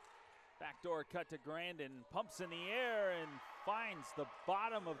 Backdoor cut to Grandin. Pumps in the air and finds the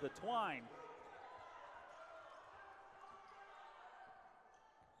bottom of the twine.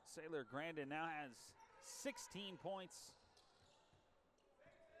 Sailor Grandin now has 16 points.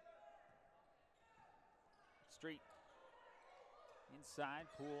 Street. Inside,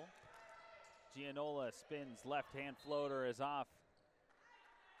 Poole. Gianola spins, left hand floater is off.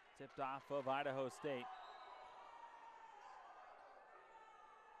 Tipped off of Idaho State.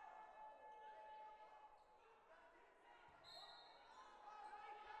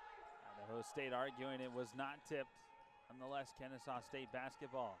 Idaho State arguing it was not tipped. Nonetheless, Kennesaw State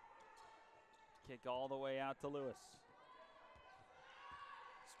basketball. Kick all the way out to Lewis.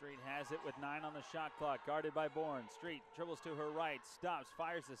 Street has it with 9 on the shot clock, guarded by Bourne. Street dribbles to her right, stops,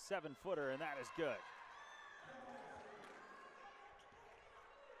 fires a 7-footer, and that is good.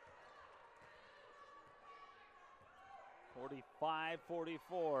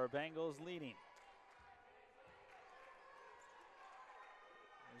 (45-44), Bengals leading.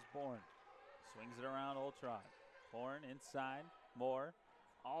 There's Bourne, swings it around Oltrog. Bourne inside, Moore,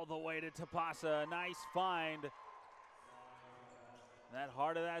 all the way to Tapasa. Nice find. That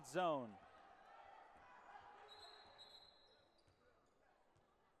heart of that zone.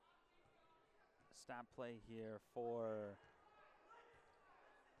 Stop play here for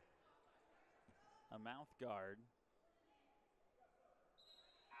a mouth guard.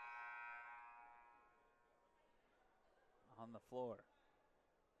 On the floor.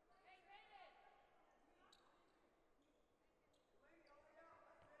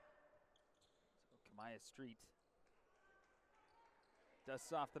 So Kamaya Street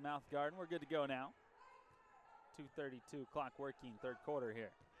dusts off the mouth guard, and we're good to go now. 2:32 clock working, third quarter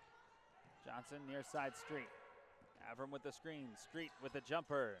here. Johnson near side Street. Avram with the screen. Street with the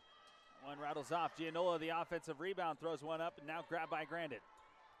jumper. One rattles off. Gianola, the offensive rebound, throws one up, and now grabbed by Grandin.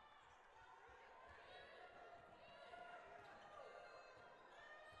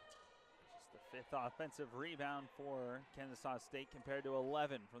 Just the 5th offensive rebound for Kennesaw State compared to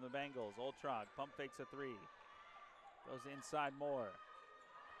 11 from the Bengals. Oltrog pump fakes a 3. Goes inside Moore.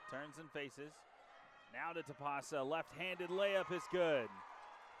 Turns and faces. Now to Tapasa. Left-handed layup is good.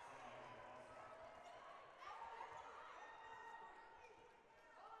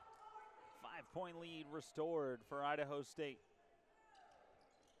 Five-point lead restored for Idaho State.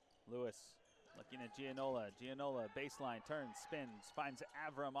 Lewis looking at Gianola. Gianola baseline, turns, spins, finds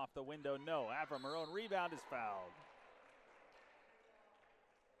Avram off the window. No, Avram, her own rebound, is fouled.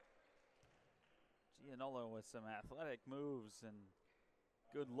 Gianola with some athletic moves and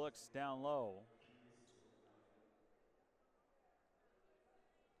good looks down low.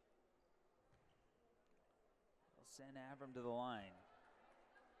 They'll send Avram to the line.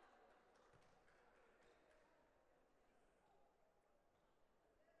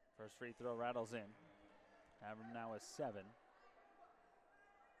 First free throw rattles in. Avram now with 7.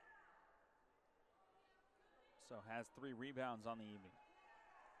 So has 3 rebounds on the evening.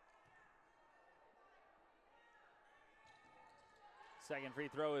 Second free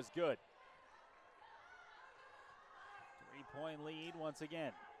throw is good. 3-point lead once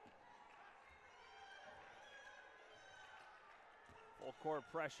again. Full court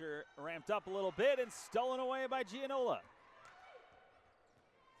pressure ramped up a little bit and stolen away by Gianola.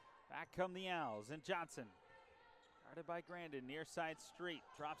 Back come the Owls and Johnson. Guarded by Grandin, near side Street.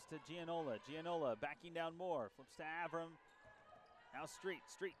 Drops to Gianola. Gianola backing down more. Flips to Avram. Now Street.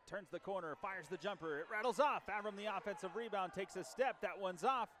 Street turns the corner, fires the jumper. It rattles off. Avram, the offensive rebound, takes a step. That one's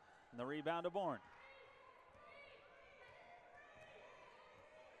off. And the rebound to Bourne.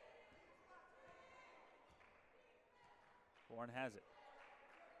 Bourne has it.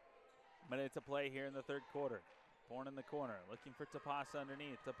 Minute to play here in the third quarter. Bourne in the corner, looking for Tapasa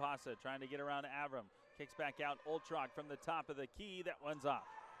underneath. Tapasa trying to get around Avram. Kicks back out Oltrok from the top of the key. That one's off.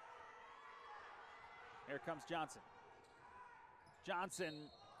 Here comes Johnson. Johnson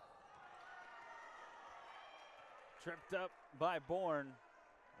tripped up by Bourne.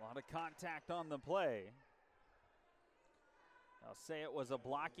 A lot of contact on the play. They'll say it was a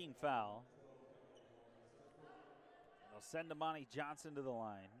blocking foul. They'll send Damani Johnson to the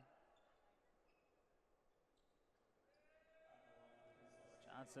line.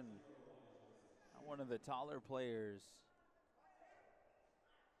 Johnson, not one of the taller players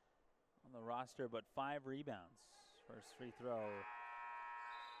on the roster, but 5 rebounds. First free throw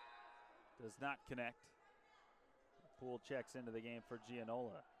does not connect. Poole checks into the game for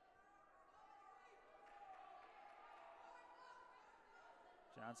Gianola.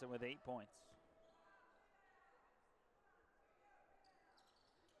 Johnson with 8 points.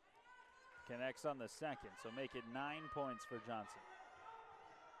 Connects on the second, so make it 9 points for Johnson.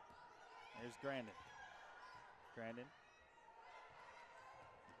 Here's Grandin. Grandin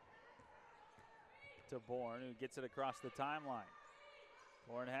to Bourne, who gets it across the timeline.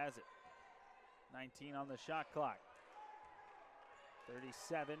 Bourne has it. 19 on the shot clock.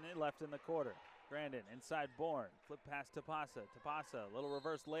 37 left in the quarter. Grandin inside Bourne. Flip pass to Tapasa. Tapasa, little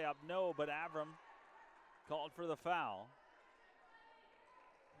reverse layup. No, but Avram called for the foul.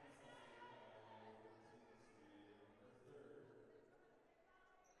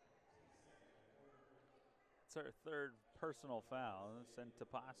 It's her third personal foul. Send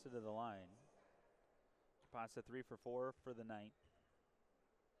Tapasa to the line. Tapasa 3 for 4 for the night.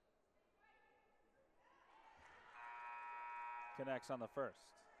 Connects on the first.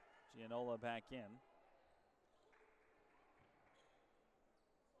 Gianola back in.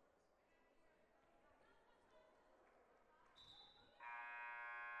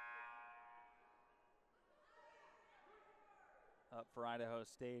 Up for Idaho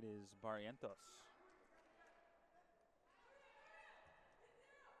State is Barrientos.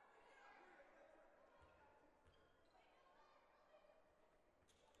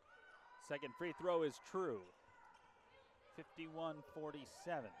 Second free throw is true. 51-47.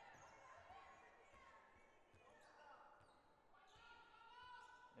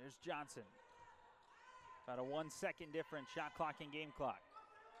 There's Johnson. About a 1 second difference, shot clock and game clock.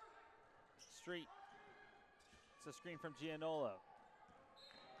 Street. It's a screen from Gianola.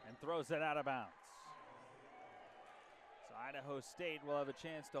 And throws it out of bounds. So Idaho State will have a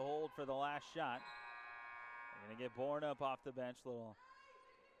chance to hold for the last shot. They're going to get Bourne up off the bench. Little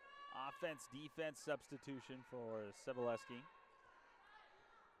offense-defense substitution for Cebulewski.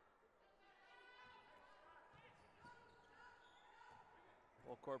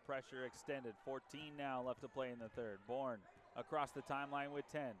 Full court pressure extended. 14 now left to play in the third. Bourne across the timeline with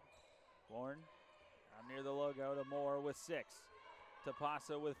 10. Bourne out near the logo to Moore with 6.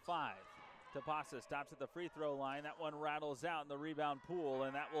 Tapasa with 5. Tapasa stops at the free throw line. That one rattles out in the rebound pool,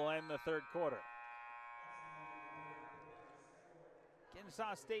 and that will end the third quarter.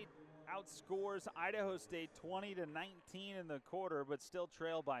 Kennesaw State outscores Idaho State 20-19 in the quarter, but still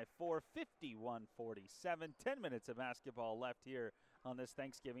trail by 4, 51-47. 10 minutes of basketball left here on this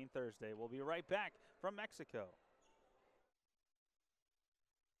Thanksgiving Thursday. We'll be right back from Mexico.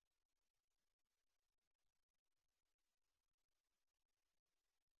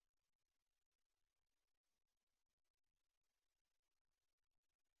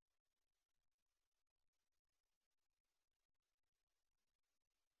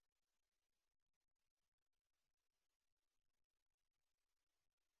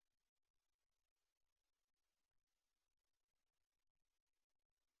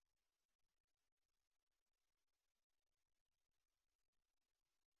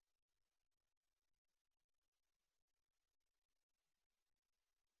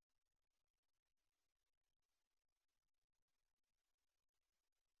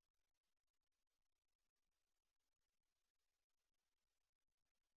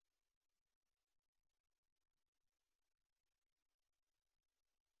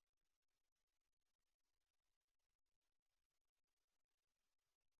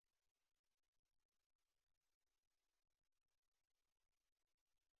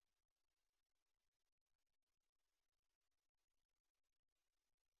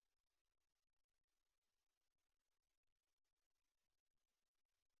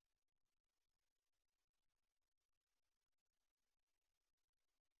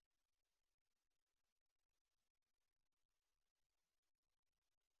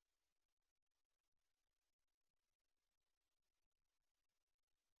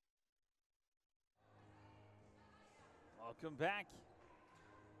 Welcome back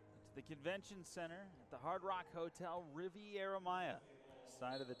to the Convention Center at the Hard Rock Hotel Riviera,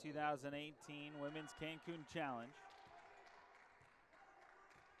 side of the 2018 Women's Cancun Challenge.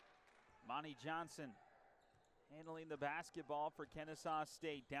 Monty Johnson handling the basketball for Kennesaw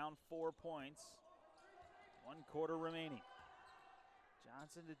State, down 4 points. 1 quarter remaining.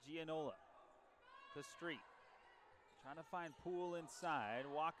 Johnson to Gianola, to Street. Trying to find Poole inside.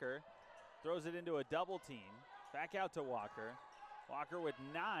 Walker throws it into a double team. Back out to Walker. Walker with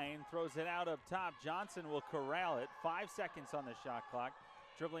 9, throws it out up top. Johnson will corral it. 5 seconds on the shot clock.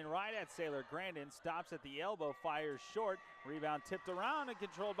 Dribbling right at Saylor Grandin. Stops at the elbow, fires short. Rebound tipped around and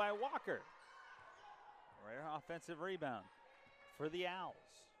controlled by Walker. Rare offensive rebound for the Owls.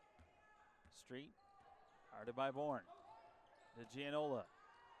 Street, guarded by Bourne. To Gianola.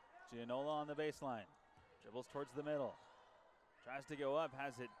 Gianola on the baseline. Dribbles towards the middle. Tries to go up,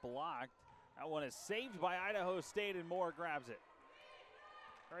 has it blocked. That one is saved by Idaho State, and Moore grabs it.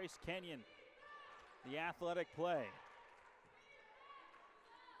 Grace Kenyon, the athletic play.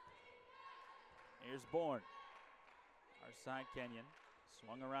 Here's Bourne. Our side Kenyon.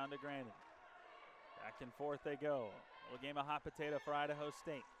 Swung around to Grandin. Back and forth they go. A little game of hot potato for Idaho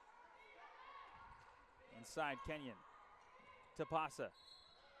State. Inside Kenyon. Tapasa.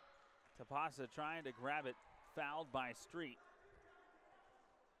 Tapasa trying to grab it. Fouled by Street.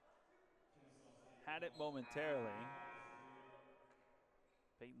 Had it momentarily.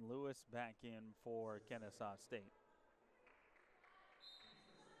 Peyton Lewis back in for Kennesaw State.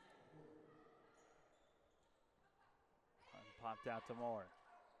 Popped out to Moore.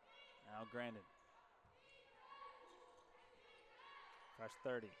 Now Grandin. Fresh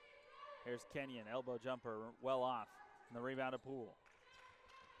 30. Here's Kenyon, elbow jumper, well off. And the rebound to Poole.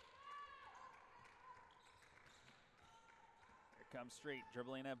 Here comes Street,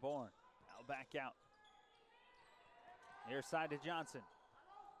 dribbling at Bourne. Now back out. Near side to Johnson.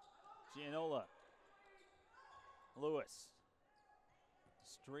 Gianola. Lewis.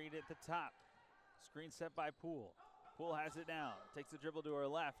 Street at the top. Screen set by Poole. Poole has it down. Takes the dribble to her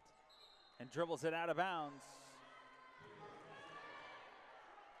left. And dribbles it out of bounds.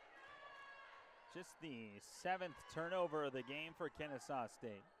 Just the 7th turnover of the game for Kennesaw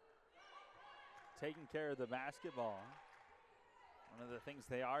State. Taking care of the basketball. One of the things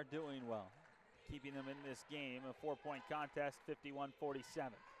they are doing well. Keeping them in this game. A 4-point contest, 51-47.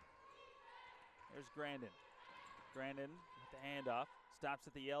 There's Grandin. Grandin with the handoff. Stops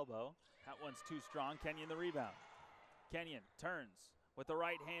at the elbow. That one's too strong. Kenyon the rebound. Kenyon turns with the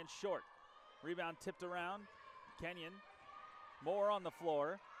right hand short. Rebound tipped around. Kenyon. Moore on the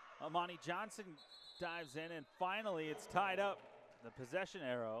floor. Monty Johnson dives in, and finally it's tied up. The possession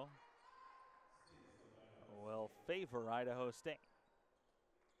arrow will favor Idaho State.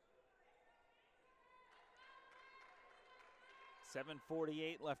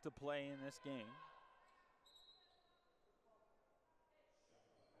 .748 left to play in this game.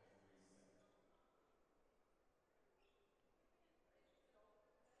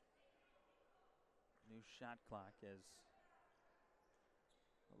 New shot clock as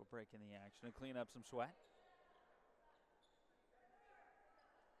a little break in the action to clean up some sweat.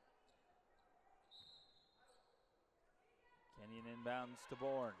 Kenyon inbounds to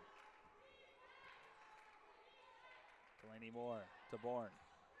Bourne. Delaney Moore to Bourne.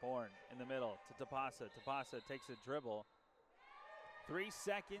 Bourne in the middle to Tapasa. Tapasa takes a dribble.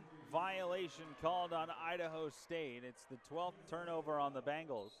 3-second violation called on Idaho State. It's the 12th turnover on the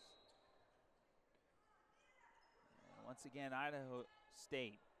Bengals. And once again, Idaho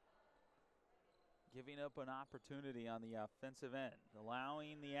State giving up an opportunity on the offensive end,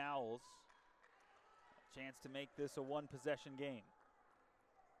 allowing the Owls a chance to make this a one-possession game.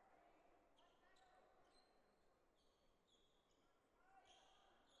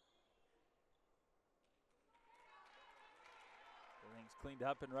 Everything's cleaned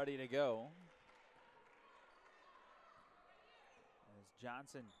up and ready to go. As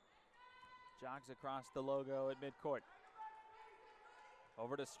Johnson jogs across the logo at midcourt.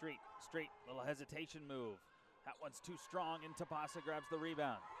 Over to Street. Street, little hesitation move. That one's too strong, and Tapasa grabs the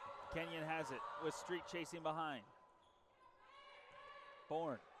rebound. Kenyon has it with Street chasing behind.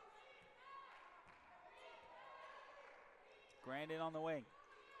 Bourne. Grandin on the wing.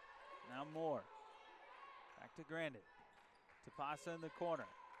 Now Moore. Back to Grandin. Tapasa in the corner.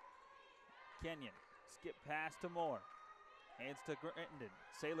 Kenyon. Skip pass to Moore. Hands to Grandin.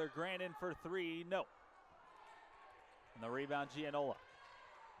 Saylor Grandin for 3. No. And the rebound, Gianola.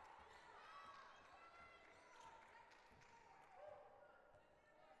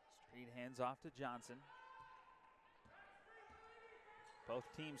 Street hands off to Johnson. Both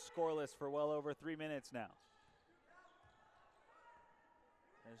teams scoreless for well over 3 minutes now.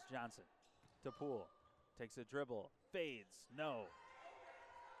 There's Johnson to Poole. Takes a dribble, fades, no.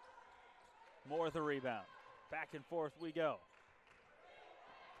 Moore with the rebound. Back and forth we go.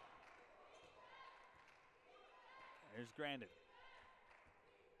 There's Grandin.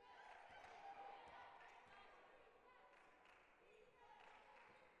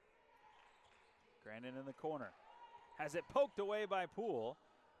 Grandin in the corner. Has it poked away by Poole.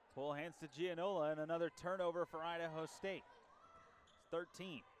 Poole hands to Gianola, and another turnover for Idaho State. It's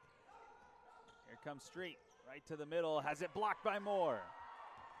 13. Here comes Street, right to the middle. Has it blocked by Moore.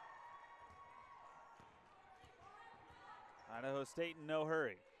 Idaho State in no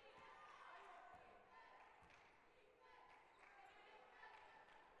hurry.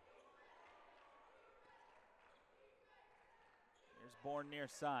 Here's Bourne near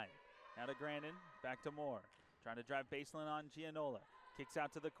side. Now to Grandin, back to Moore. Trying to drive baseline on Gianola. Kicks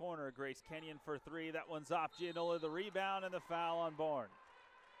out to the corner. Grace Kenyon for three. That one's off. Gianola the rebound and the foul on Bourne.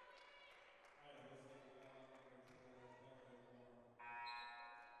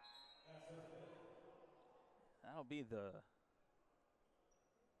 That'll be the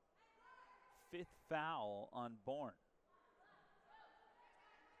fifth foul on Bourne.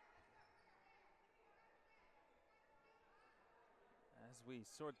 As we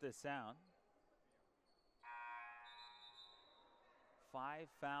sort this out, 5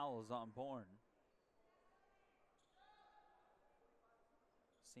 fouls on Bourne.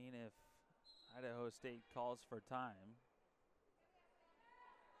 Seeing if Idaho State calls for time.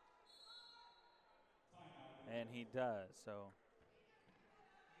 And he does, so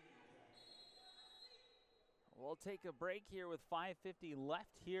we'll take a break here with 5:50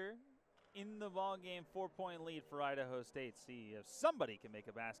 left here in the ball game. 4-point lead for Idaho State. See if somebody can make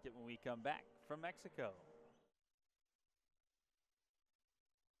a basket when we come back from Mexico.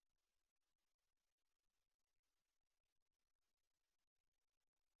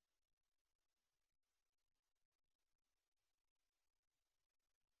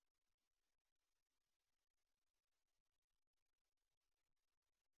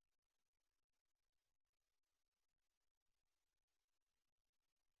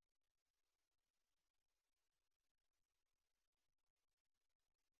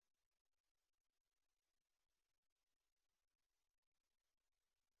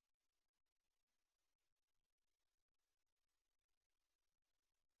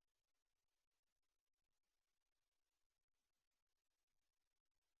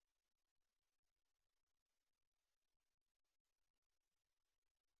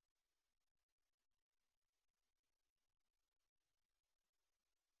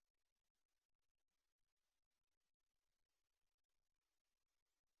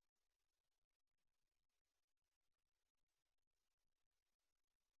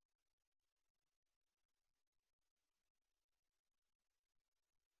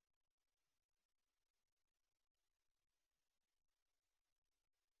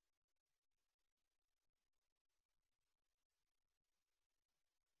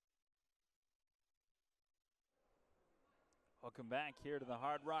 Welcome back here to the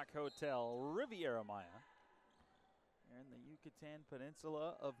Hard Rock Hotel, Riviera Maya, here in the Yucatan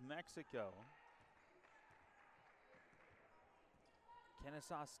Peninsula of Mexico.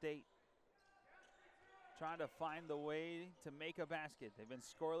 Kennesaw State trying to find the way to make a basket. They've been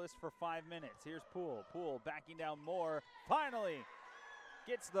scoreless for 5 minutes. Here's Poole. Poole backing down Moore. Finally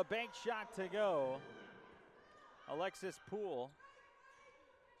gets the bank shot to go. Alexis Poole.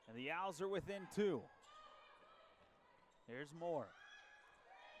 And the Owls are within 2. Here's Moore.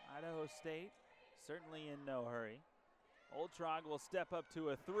 Idaho State certainly in no hurry. Oltrog will step up to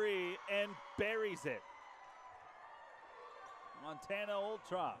a 3 and buries it. Montana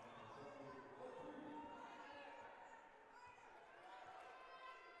Oltrog.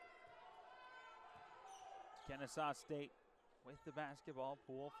 Kennesaw State with the basketball.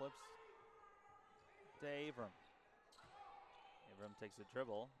 Poole flips to Avram. Avram takes a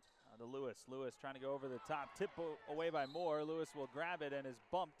dribble. To Lewis. Lewis trying to go over the top. Tip away by Moore. Lewis will grab it and is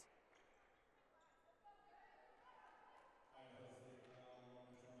bumped.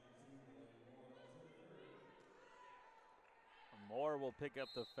 Moore will pick up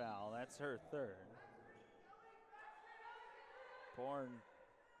the foul. That's her third. Bourne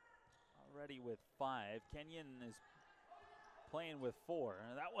already with 5. Kenyon is playing with 4.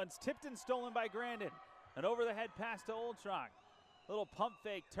 And that one's tipped and stolen by Grandin. An over-the-head pass to Oltrog. Little pump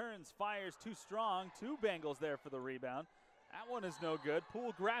fake, turns, fires, too strong. 2 Bengals there for the rebound. That one is no good.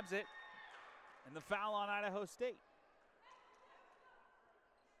 Poole grabs it. And the foul on Idaho State.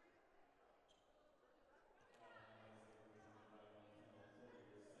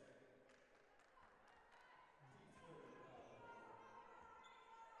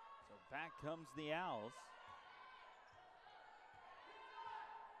 back comes the Owls.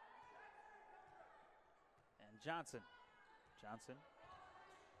 And Johnson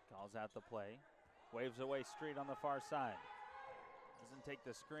calls out the play. Waves away Street on the far side. Doesn't take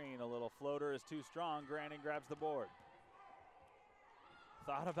the screen. A little floater is too strong. Grandin grabs the board.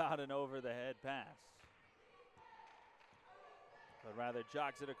 Thought about an over-the-head pass, but rather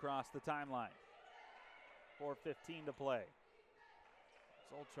jogs it across the timeline. 4:15 to play.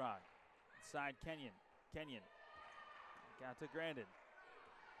 Zoltrog inside Kenyon. Got to Grandin.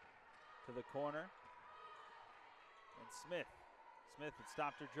 To the corner. And Smith had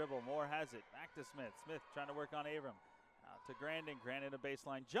stopped her dribble. Moore has it. Back to Smith. Smith trying to work on Abram. Out to Grandin. Grandin, a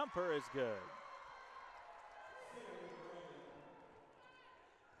baseline jumper is good.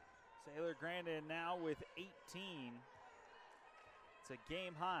 Saylor Grandin now with 18. It's a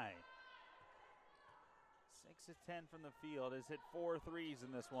game high. 6 of 10 from the field. Has hit 4 threes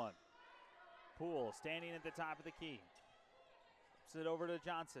in this one. Poole standing at the top of the key. Flips it over to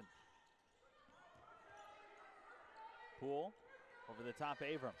Johnson. Poole over the top,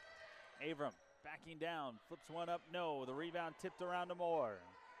 Abram backing down, flips one up, no. The rebound tipped around to Moore.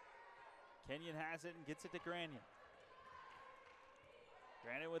 Kenyon has it and gets it to Grandin.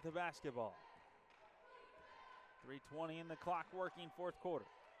 Grandin with the basketball. 3:20 in the clock, working fourth quarter.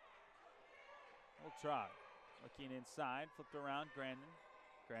 Oltrog looking inside, flipped around,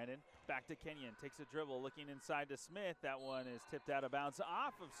 Grandin back to Kenyon, takes a dribble, looking inside to Smith. That one is tipped out of bounds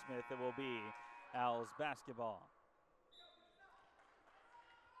off of Smith. It will be Owls basketball.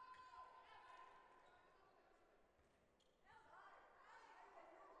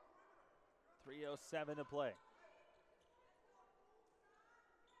 .307 to play.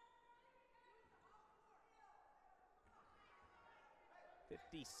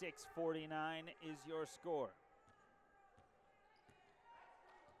 .56-49 is your score.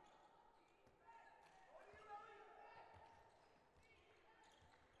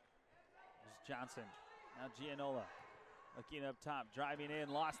 There's Johnson. Now Gianola looking up top, driving in,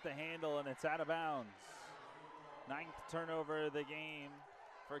 lost the handle, and it's out of bounds. 9th turnover of the game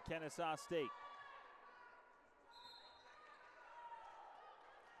for Kennesaw State.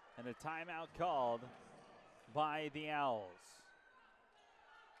 And a timeout called by the Owls.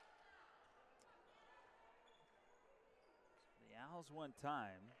 The Owls one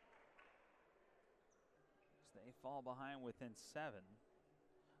time, as they fall behind within 7.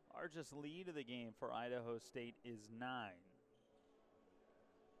 Largest lead of the game for Idaho State is 9.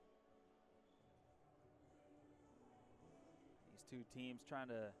 These two teams trying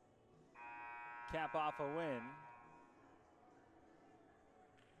to cap off a win.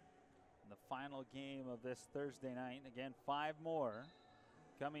 In the final game of this Thursday night. Again, 5 more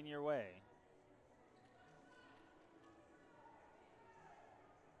coming your way.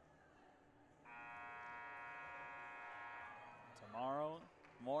 Tomorrow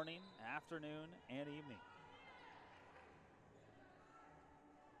morning, afternoon, and evening.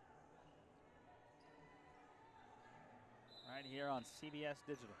 Right here on CBS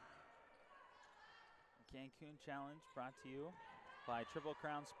Digital. The Cancun Challenge brought to you by Triple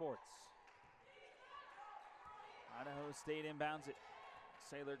Crown Sports. Idaho State inbounds it.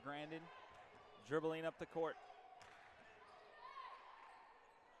 Saylor Grandin dribbling up the court.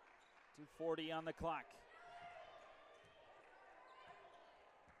 2:40 on the clock.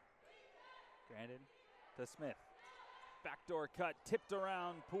 Grandin to Smith. Backdoor cut, tipped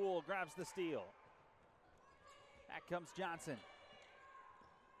around. Poole grabs the steal. Back comes Johnson.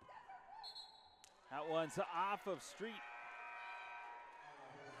 That one's off of Street.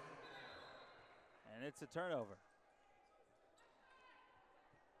 And it's a turnover.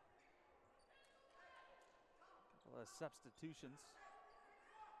 Couple of substitutions.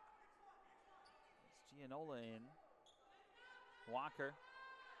 It's Gianola in. Walker.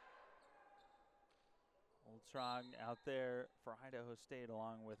 Oltrog out there for Idaho State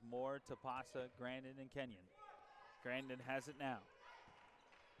along with Moore, Tapasa, Grandin, and Kenyon. Grandin has it now.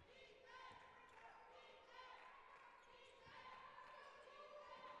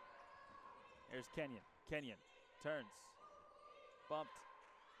 Here's Kenyon. Kenyon turns. Bumped.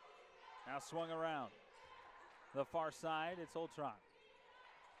 Now swung around. The far side, it's Oltrog.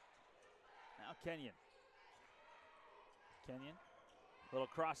 Now Kenyon. Little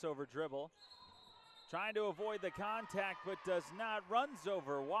crossover dribble. Trying to avoid the contact, but does not. Runs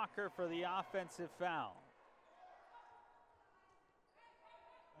over Walker for the offensive foul.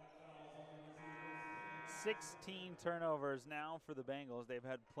 $16 turnovers now for the Bengals. They've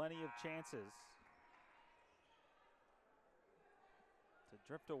had plenty of chances to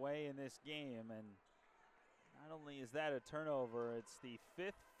drift away in this game and Not only is that a turnover, it's the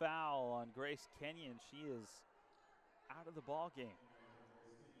 5th foul on Grace Kenyon. She is out of the ball game.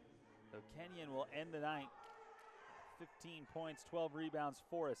 So Kenyon will end the night. 15 points, 12 rebounds,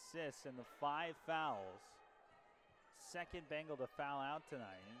 4 assists, and the 5 fouls. Second Bengal to foul out tonight.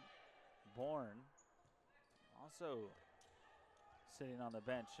 Bourne also sitting on the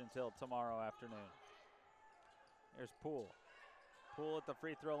bench until tomorrow afternoon. There's Poole. Poole at the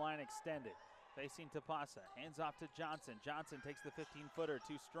free throw line extended. Facing Tapasa, hands off to Johnson. Johnson takes the 15-footer,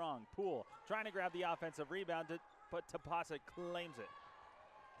 too strong. Poole trying to grab the offensive rebound, but Tapasa claims it.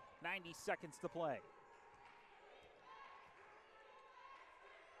 90 seconds to play.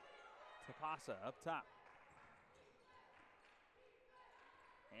 Tapasa up top.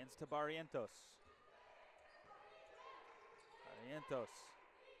 Hands to Barrientos. Barrientos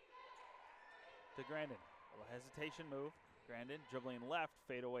to Grandin. A little hesitation move. Grandin dribbling left,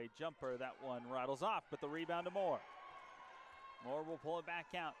 fadeaway jumper. That one rattles off, but the rebound to Moore. Moore will pull it back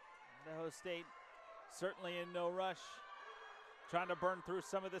out. Idaho State certainly in no rush. Trying to burn through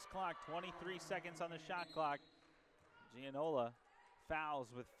some of this clock. 23 seconds on the shot clock. Gianola fouls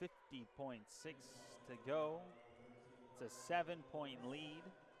with 50.6 to go. It's a 7-point lead.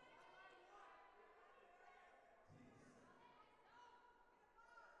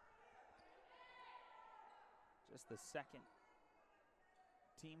 Just the second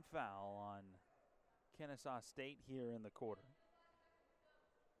team foul on Kennesaw State here in the quarter.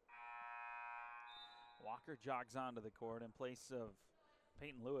 Walker jogs onto the court in place of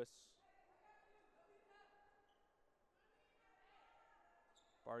Peyton Lewis.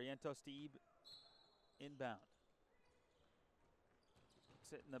 Barrientos to inbound.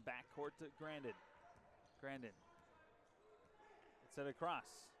 Sit in the backcourt to Grandin. Grandin. It's it across.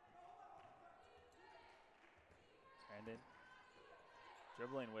 Grandin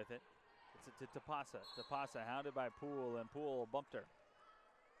dribbling with it. It's it to Tapasa. Tapasa hounded by Poole, and Poole bumped her.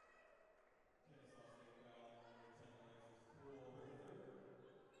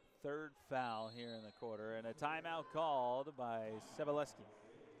 Third foul here in the quarter, and a timeout called by Sebeleski.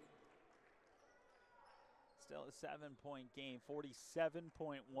 Still a 7-point game,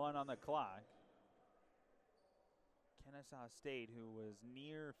 47.1 on the clock. Kennesaw State, who was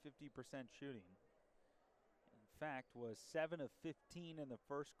near 50% shooting, in fact was 7 of 15 in the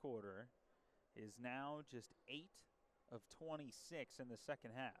first quarter, is now just 8 of 26 in the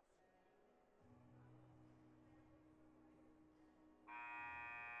second half.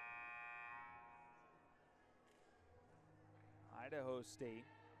 Idaho State,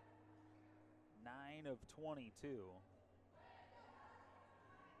 9 of 22.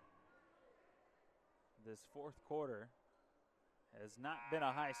 This fourth quarter has not been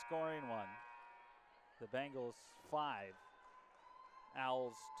a high-scoring one. The Bengals 5,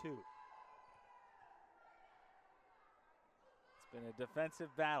 Owls 2. It's been a defensive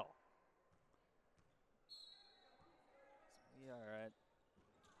battle. So we are at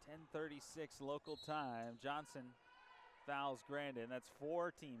 10:36 local time. Johnson fouls Grandin. That's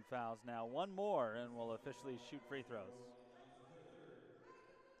 4 team fouls now. One more and we'll officially shoot free throws.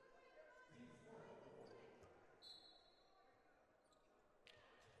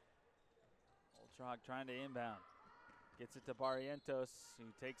 Oltrog trying to inbound. Gets it to Barrientos, who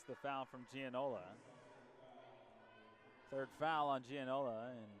takes the foul from Gianola. Third foul on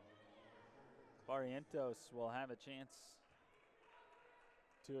Gianola, and Barrientos will have a chance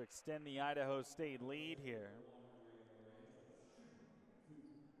to extend the Idaho State lead here.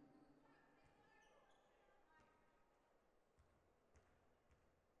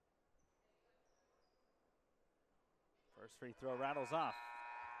 First free throw rattles off.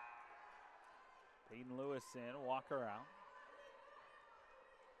 Peyton Lewis in, Walker out.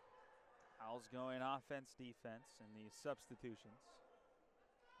 Owls going offense, defense, and these substitutions.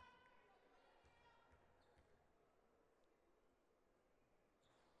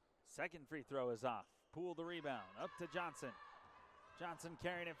 Second free throw is off. Poole the rebound, up to Johnson. Johnson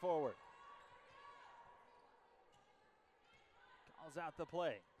carrying it forward. Calls out the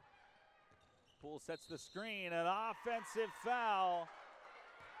play. Poole sets the screen, an offensive foul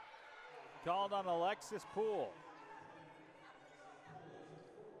called on Alexis Poole.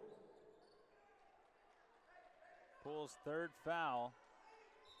 Poole's third foul.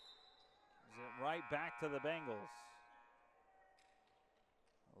 Is it right back to the Bengals.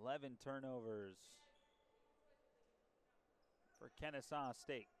 11 turnovers for Kennesaw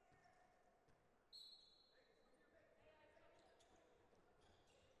State.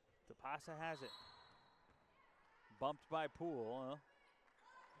 Tapasa has it. Bumped by Poole.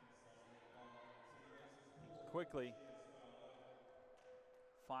 Quickly.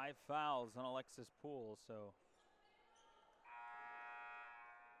 5 fouls on Alexis Poole, so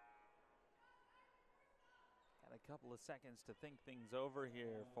a couple of seconds to think things over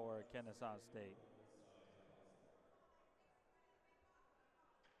here for Kennesaw State.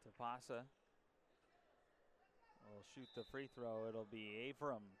 Tapasa will shoot the free throw. It'll be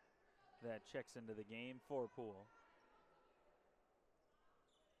Avram that checks into the game for Poole.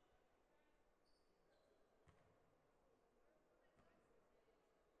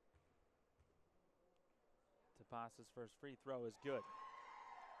 Tapasa's first free throw is good.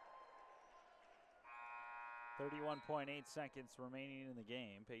 31.8 seconds remaining in the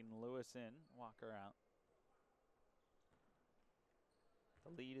game. Peyton Lewis in, Walker out.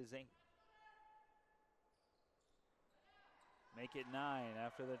 The lead is 8. Make it 9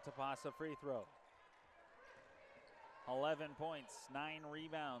 after the Tapasa free throw. 11 points, 9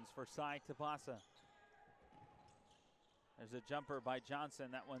 rebounds for Cy Tapasa. There's a jumper by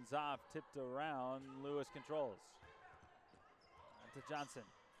Johnson. That one's off, tipped around. Lewis controls. To Johnson.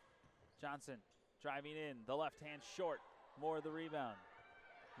 Johnson driving in, the left hand short. Moore the rebound.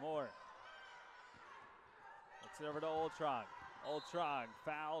 Moore. Looks it over to Oltrog. Oltrog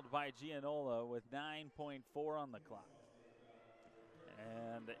fouled by Gianola with 9.4 on the clock.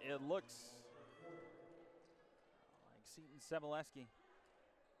 And it looks like Seton Cebulski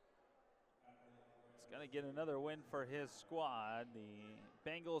is going to get another win for his squad. The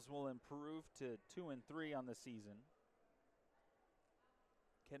Bengals will improve to 2-3 on the season.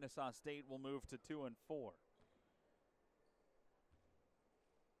 Kennesaw State will move to 2-4.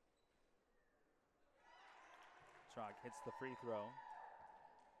 Trog hits the free throw.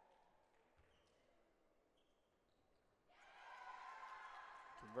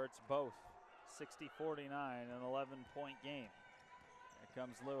 Converts both. 60-49, an 11-point game. Here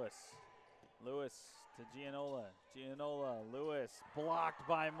comes Lewis. Lewis to Gianola. Gianola, Lewis, blocked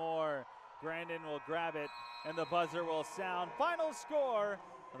by Moore. Grandin will grab it, and the buzzer will sound. Final score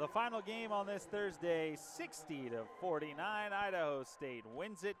of the final game on this Thursday, 60-49. Idaho State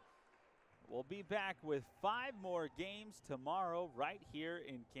wins it. We'll be back with 5 more games tomorrow right here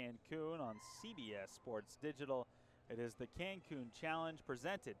in Cancun on CBS Sports Digital. It is the Cancun Challenge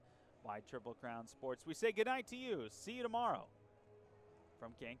presented by Triple Crown Sports. We say goodnight to you. See you tomorrow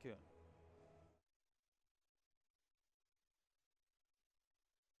from Cancun.